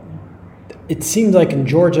it seems like in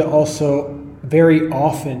Georgia also very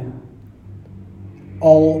often,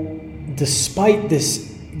 despite this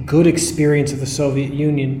good experience of the Soviet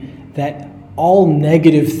Union, that all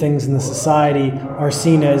negative things in the society are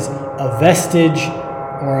seen as a vestige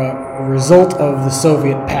or a result of the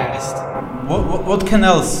Soviet past. What can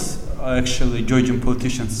else actually Georgian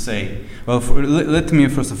politicians say? Well, let me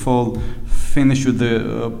first of all finish with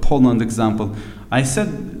the Poland example. I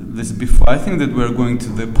said this before. I think that we're going to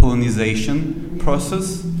the Polonization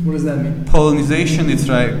process. What does that mean? Polonization, it's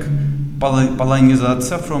like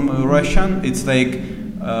Polonizacja from Russian. It's like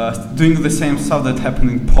doing the same stuff that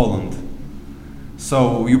happened in Poland.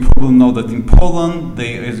 So you probably know that in Poland,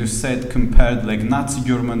 they, as you said, compared like Nazi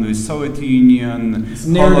Germany with Soviet Union,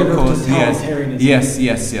 Holocaust.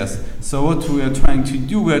 Yes. So what we are trying to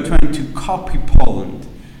do, we are trying to copy Poland.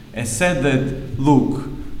 I said that, look,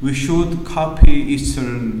 we should copy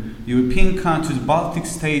Eastern European countries, Baltic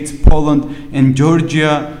states, Poland, and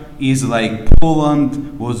Georgia is like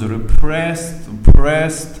Poland was repressed,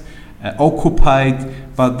 oppressed, occupied,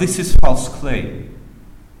 but this is false claim.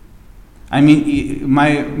 I mean,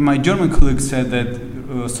 my German colleague said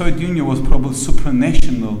that Soviet Union was probably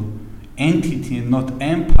supranational entity, not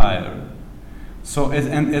empire. So as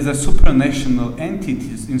a supranational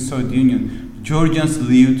entity in Soviet Union, Georgians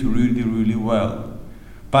lived really, really well.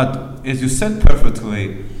 But as you said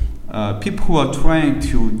perfectly, people who are trying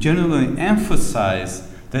to generally emphasize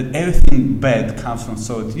that everything bad comes from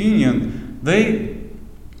Soviet Union, they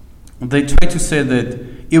try to say that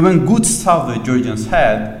even good stuff that Georgians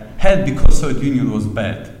had because Soviet Union was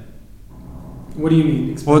bad. What do you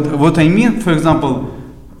mean? What I mean, for example,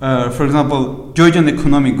 Georgian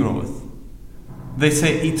economic growth. They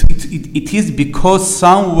say it is because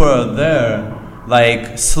somewhere there,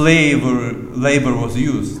 like slave or labor was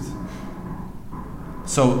used.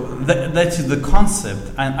 So that is the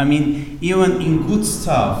concept. I mean, even in good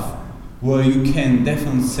stuff, where you can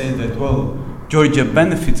definitely say that, well, Georgia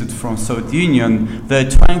benefited from Soviet Union, they're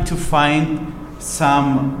trying to find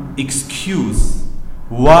some excuse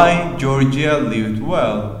why Georgia lived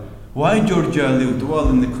well. Why Georgia lived well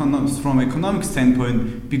from economic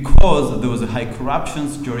standpoint? Because there was a high corruption.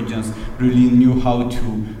 Georgians really knew how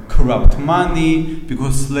to corrupt money,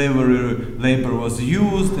 because slavery labor was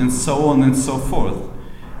used, and so on and so forth.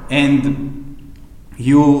 And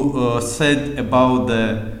you said about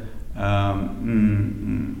the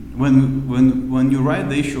when you write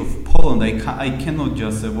the issue of Poland, I cannot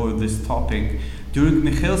just avoid this topic. During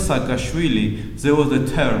Mikhail Saakashvili, there was a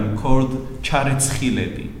term called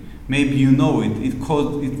charetschileby. Maybe you know it.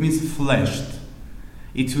 It means fleshed.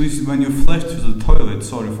 It was when you flushed to the toilet.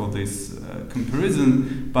 Sorry for this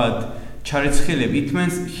comparison, but charetschileby. It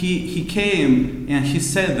means he came and he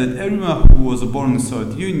said that everyone who was born in the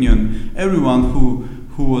Soviet Union, everyone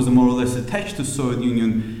who was more or less attached to Soviet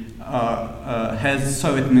Union, has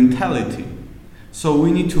Soviet mentality. So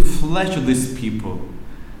we need to flesh these people,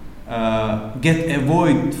 get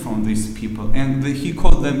avoid from these people. And he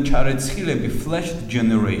called them charetschileby, fleshed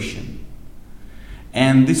generation.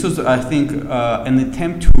 And this was, I think, an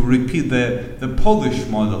attempt to repeat the Polish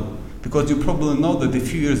model. Because you probably know that a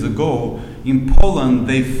few years ago, in Poland,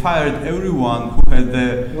 they fired everyone who had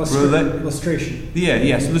the lustration.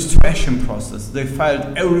 Lustration process. They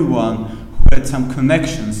fired everyone who had some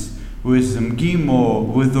connections with MGIMO,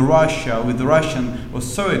 with Russia, with the Russian or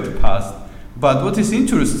Soviet past. But what is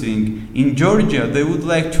interesting, in Georgia, they would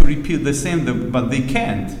like to repeat the same, but they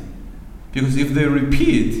can't. Because if they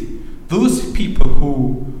repeat, those people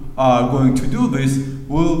who are going to do this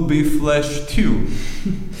will be fleshed too.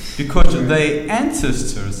 Because their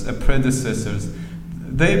ancestors, predecessors,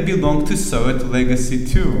 they belong to Soviet legacy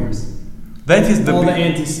too. That is all the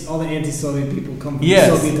anti-Soviet people come from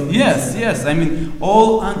Soviet elites. Yes. I mean,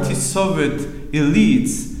 all anti-Soviet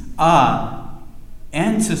elites are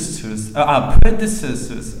ancestors,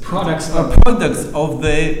 predecessors, Products of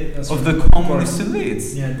the communist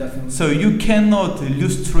elites. Yeah, definitely. So you cannot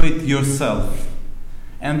illustrate yourself,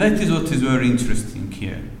 and that is what is very interesting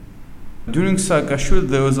here. During Saakashvili,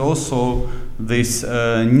 there was also this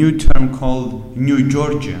new term called New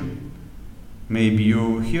Georgian. Maybe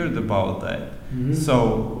you heard about that. Mm-hmm.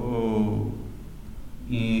 So,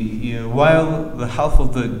 while the half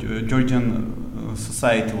of the Georgian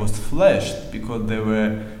society was fledged because they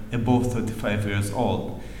were above 35 years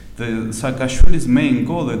old, the Saakashvili's main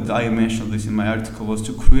goal, that I mentioned this in my article, was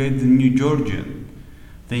to create the New Georgian,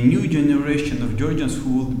 the new generation of Georgians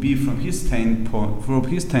who would be, from his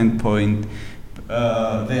standpoint,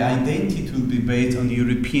 their identity will be based on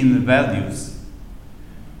European values.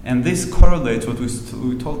 And this correlates what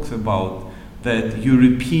we talked about, that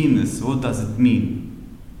Europeanness, what does it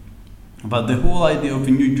mean? But the whole idea of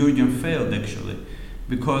a New Georgian failed, actually,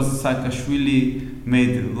 because Saakashvili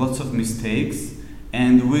made lots of mistakes,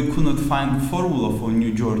 and we could not find a formula for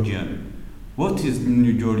New Georgian. What is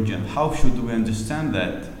New Georgian? How should we understand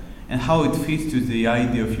that? And how it fits to the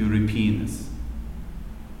idea of Europeanness?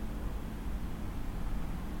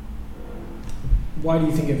 Why do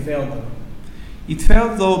you think it failed, though? It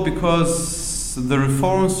failed, though, because the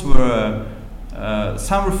reforms were,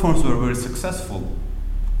 some reforms were very successful,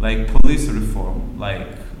 like police reform, like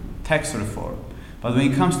tax reform. But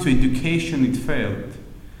when it comes to education, it failed.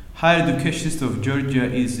 Higher education system of Georgia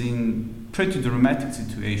is in pretty dramatic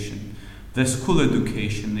situation. The school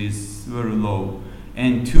education is very low.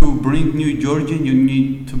 And to bring new Georgian, you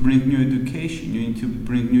need to bring new education, you need to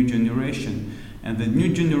bring new generation. And the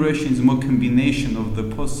new generation is more combination of the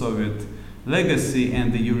post-Soviet legacy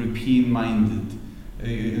and the European-minded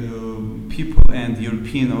people and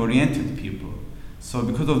European-oriented people. So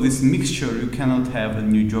because of this mixture, you cannot have a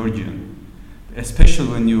New Georgian, especially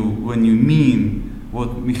when you mean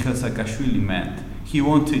what Mikhail Saakashvili meant. He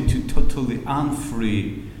wanted to totally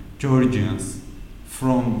unfree Georgians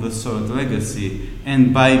from the Soviet legacy,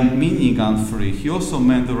 and by meaning unfree, he also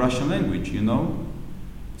meant the Russian language, you know?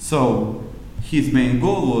 So his main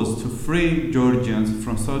goal was to free Georgians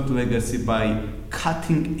from Soviet legacy by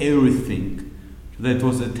cutting everything that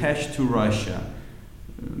was attached to Russia,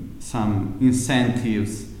 some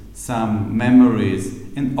incentives, some memories,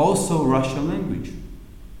 and also Russian language.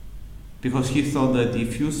 Because he thought that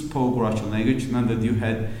if you spoke Russian language, it meant that you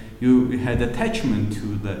had attachment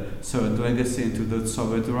to the Soviet legacy and to the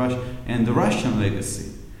Soviet Russia and the Russian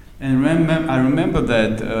legacy. And I remember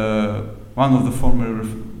that one of the former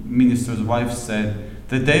minister's wife said,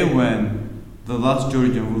 the day when the last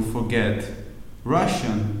Georgian will forget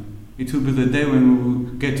Russian, it will be the day when we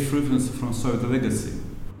will get free from Soviet legacy.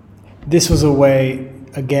 This was a way,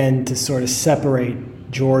 again, to sort of separate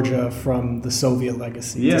Georgia from the Soviet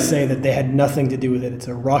legacy, to say that they had nothing to do with it. It's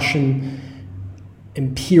a Russian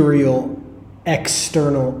imperial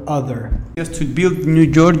external other. Yes, to build New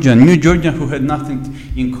Georgia who had nothing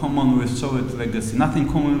in common with Soviet legacy, nothing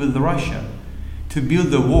in common with Russia, to build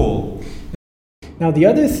the wall. Now, the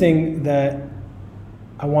other thing that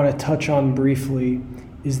I want to touch on briefly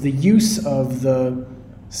is the use of the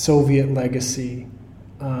Soviet legacy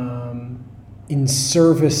in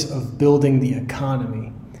service of building the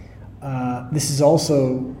economy. This is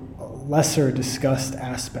also a lesser discussed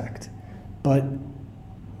aspect, but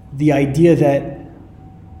the idea that,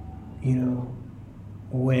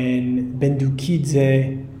 when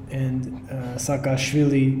Bendukidze and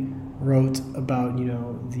Saakashvili wrote about,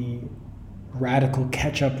 the radical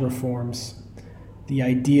catch-up reforms, the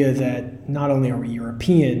idea that not only are we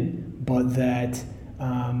European, but that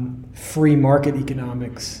free market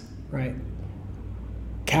economics, right,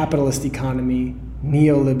 capitalist economy,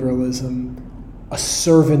 neoliberalism, a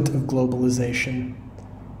servant of globalization,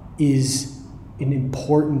 is an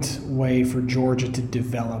important way for Georgia to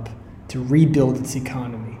develop, to rebuild its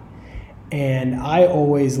economy. And I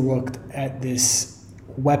always looked at this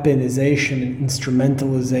weaponization and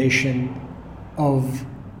instrumentalization of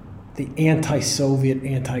the anti-Soviet,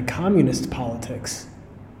 anti-communist politics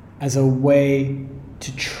as a way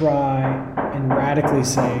to try and radically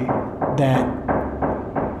say that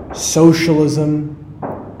socialism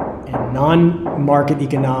and non-market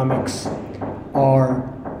economics are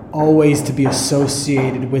always to be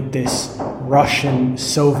associated with this Russian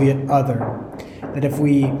Soviet other.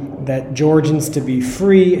 That Georgians, to be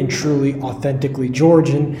free and truly authentically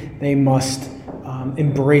Georgian, they must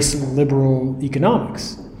embrace liberal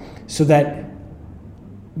economics. So that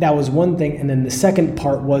was one thing. And then the second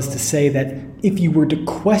part was to say that if you were to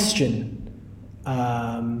question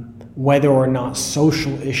whether or not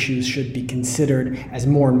social issues should be considered as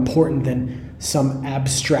more important than some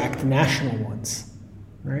abstract national ones,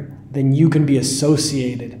 right, then you can be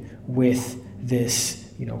associated with this,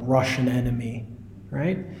 Russian enemy,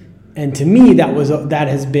 right? And to me, that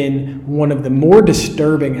has been one of the more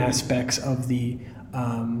disturbing aspects of the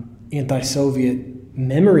anti-Soviet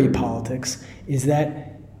memory politics, is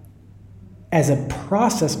that as a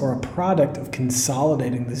process or a product of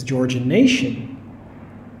consolidating this Georgian nation,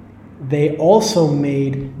 they also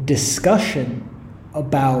made discussion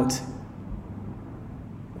about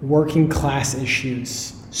working class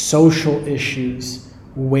issues, social issues,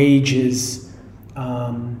 wages,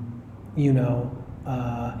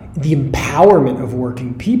 the empowerment of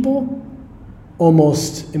working people,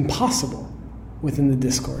 almost impossible within the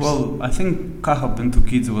discourse. Well, I think Kaha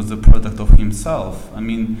Bentukidze was the product of himself. I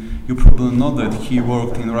mean, you probably know that he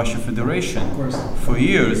worked in Russian Federation for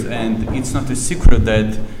years, and it's not a secret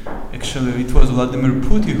that actually it was Vladimir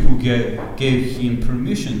Putin who gave him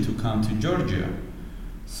permission to come to Georgia.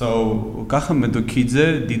 So Kaha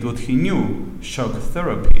Bentukidze did what he knew, shock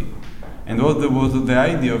therapy. And what was the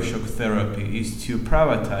idea of shock therapy is to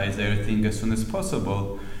privatize everything as soon as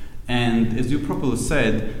possible. And as you probably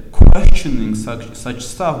said, questioning such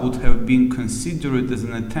stuff would have been considered as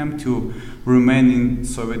an attempt to remain in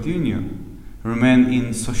Soviet Union, remain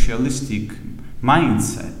in socialistic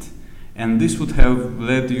mindset. And this would have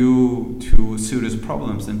led you to serious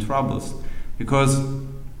problems and troubles. Because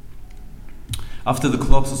after the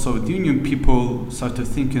collapse of the Soviet Union, people started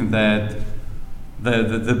thinking that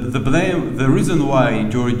the reason why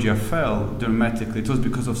Georgia fell dramatically, it was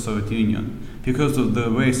because of Soviet Union, because of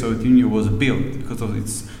the way Soviet Union was built, because of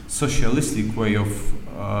its socialistic way of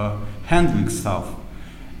handling stuff.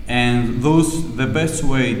 And the best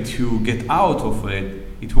way to get out of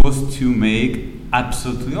it was to make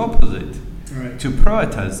absolutely opposite, right. To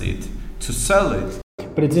privatize it, to sell it.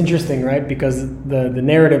 But it's interesting, right? Because the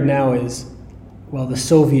narrative now is, well, the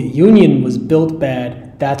Soviet Union was built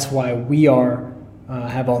bad, that's why we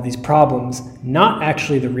have all these problems. Not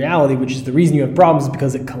actually the reality, which is the reason you have problems is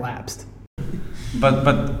because it collapsed.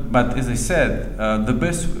 But as I said, the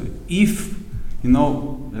best, if,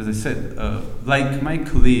 as I said, like my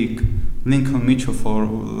colleague Lincoln Mitchell,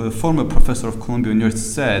 the former professor of Columbia University,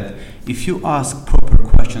 said, if you ask proper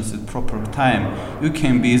questions at proper time, you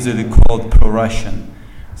can be easily called pro-Russian.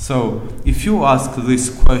 So if you ask these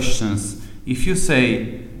questions, if you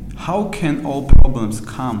say, how can all problems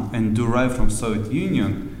come and derive from Soviet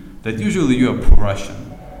Union, that usually you are pro-Russian,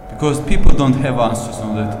 because people don't have answers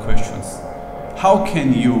on that questions. How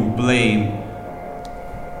can you blame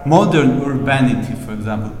modern urbanity, for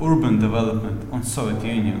example, urban development, on Soviet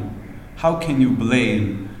Union? How can you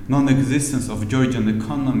blame non-existence of Georgian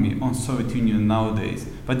economy on Soviet Union nowadays?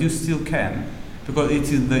 But you still can, because it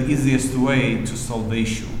is the easiest way to solve the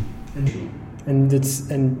issue.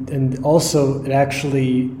 And also it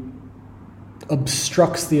actually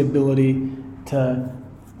obstructs the ability to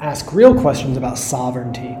ask real questions about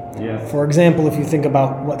sovereignty. Yeah. For example, if you think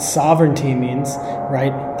about what sovereignty means,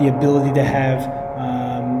 right? The ability to have,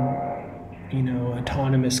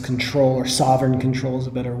 autonomous control, or sovereign control is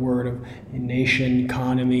a better word, of a nation,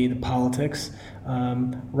 economy, the politics.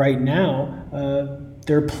 Right now,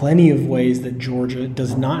 there are plenty of ways that Georgia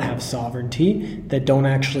does not have sovereignty that don't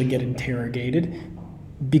actually get interrogated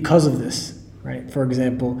because of this. Right? For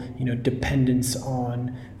example, dependence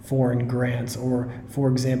on foreign grants, or, for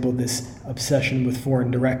example, this obsession with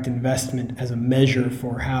foreign direct investment as a measure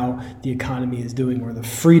for how the economy is doing, or the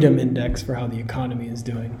freedom index for how the economy is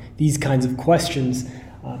doing. These kinds of questions,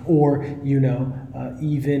 or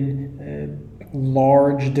even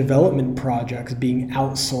large development projects being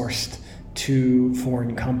outsourced to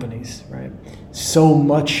foreign companies. Right? So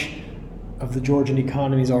much of the Georgian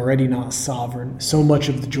economy is already not sovereign. So much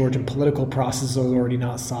of the Georgian political process is already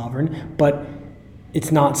not sovereign, but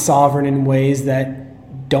it's not sovereign in ways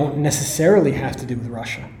that don't necessarily have to do with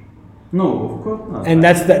Russia. No, of course not. And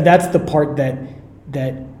that's the part that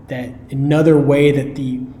another way that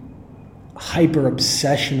the hyper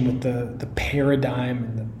obsession with the paradigm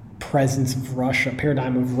and the presence of Russia,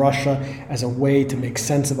 paradigm of Russia as a way to make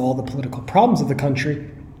sense of all the political problems of the country,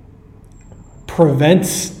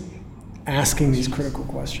 prevents asking these critical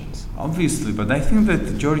questions. Obviously, but I think that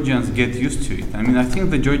the Georgians get used to it. I mean, I think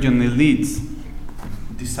the Georgian elites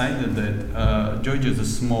decided that Georgia is a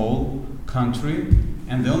small country,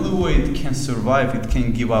 and the only way it can survive, it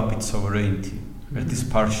can give up its sovereignty, at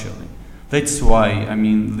least partially. That's why,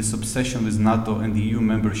 this obsession with NATO and EU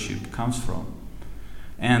membership comes from.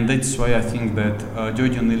 And that's why I think that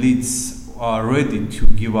Georgian elites are ready to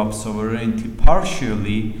give up sovereignty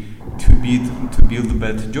partially to build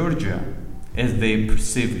better Georgia, as they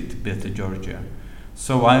perceive it, better Georgia.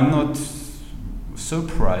 So I'm not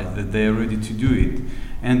surprised that they are ready to do it.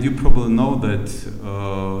 And you probably know that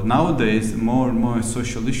nowadays more and more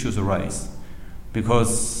social issues arise,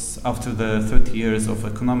 because after the 30 years of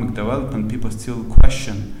economic development, people still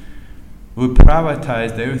question. We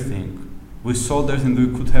privatized everything. We sold everything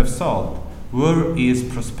we could have sold. Where is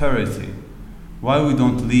prosperity? Why we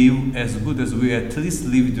don't live as good as we at least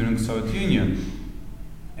lived during Soviet Union?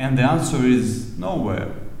 And the answer is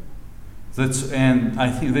nowhere. And I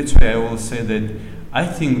think that's why I will say that I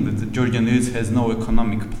think that the Georgian elite has no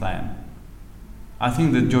economic plan. I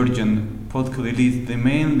think the Georgian political elite, they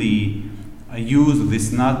mainly use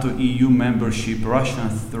this NATO EU membership, Russian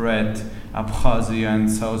threat, Abkhazia and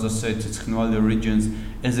South Ossetia, Tskhinvali regions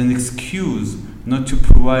as an excuse not to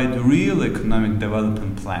provide real economic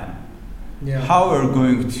development plan. Yeah. How are we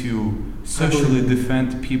going to socially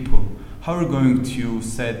defend people? How are we going to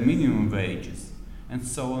set minimum wages? And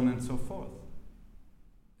so on and so forth.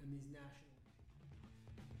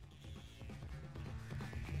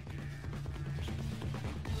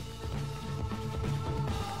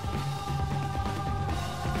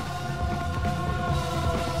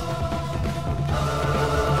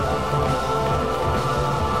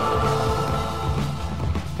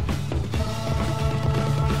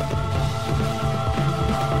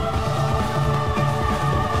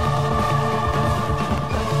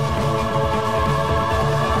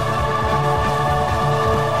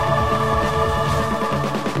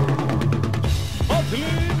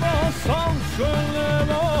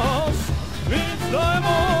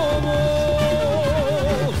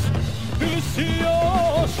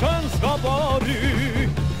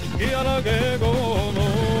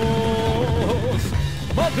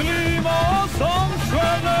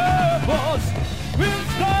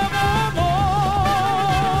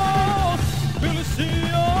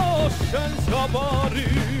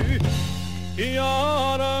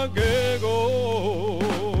 Yara Gego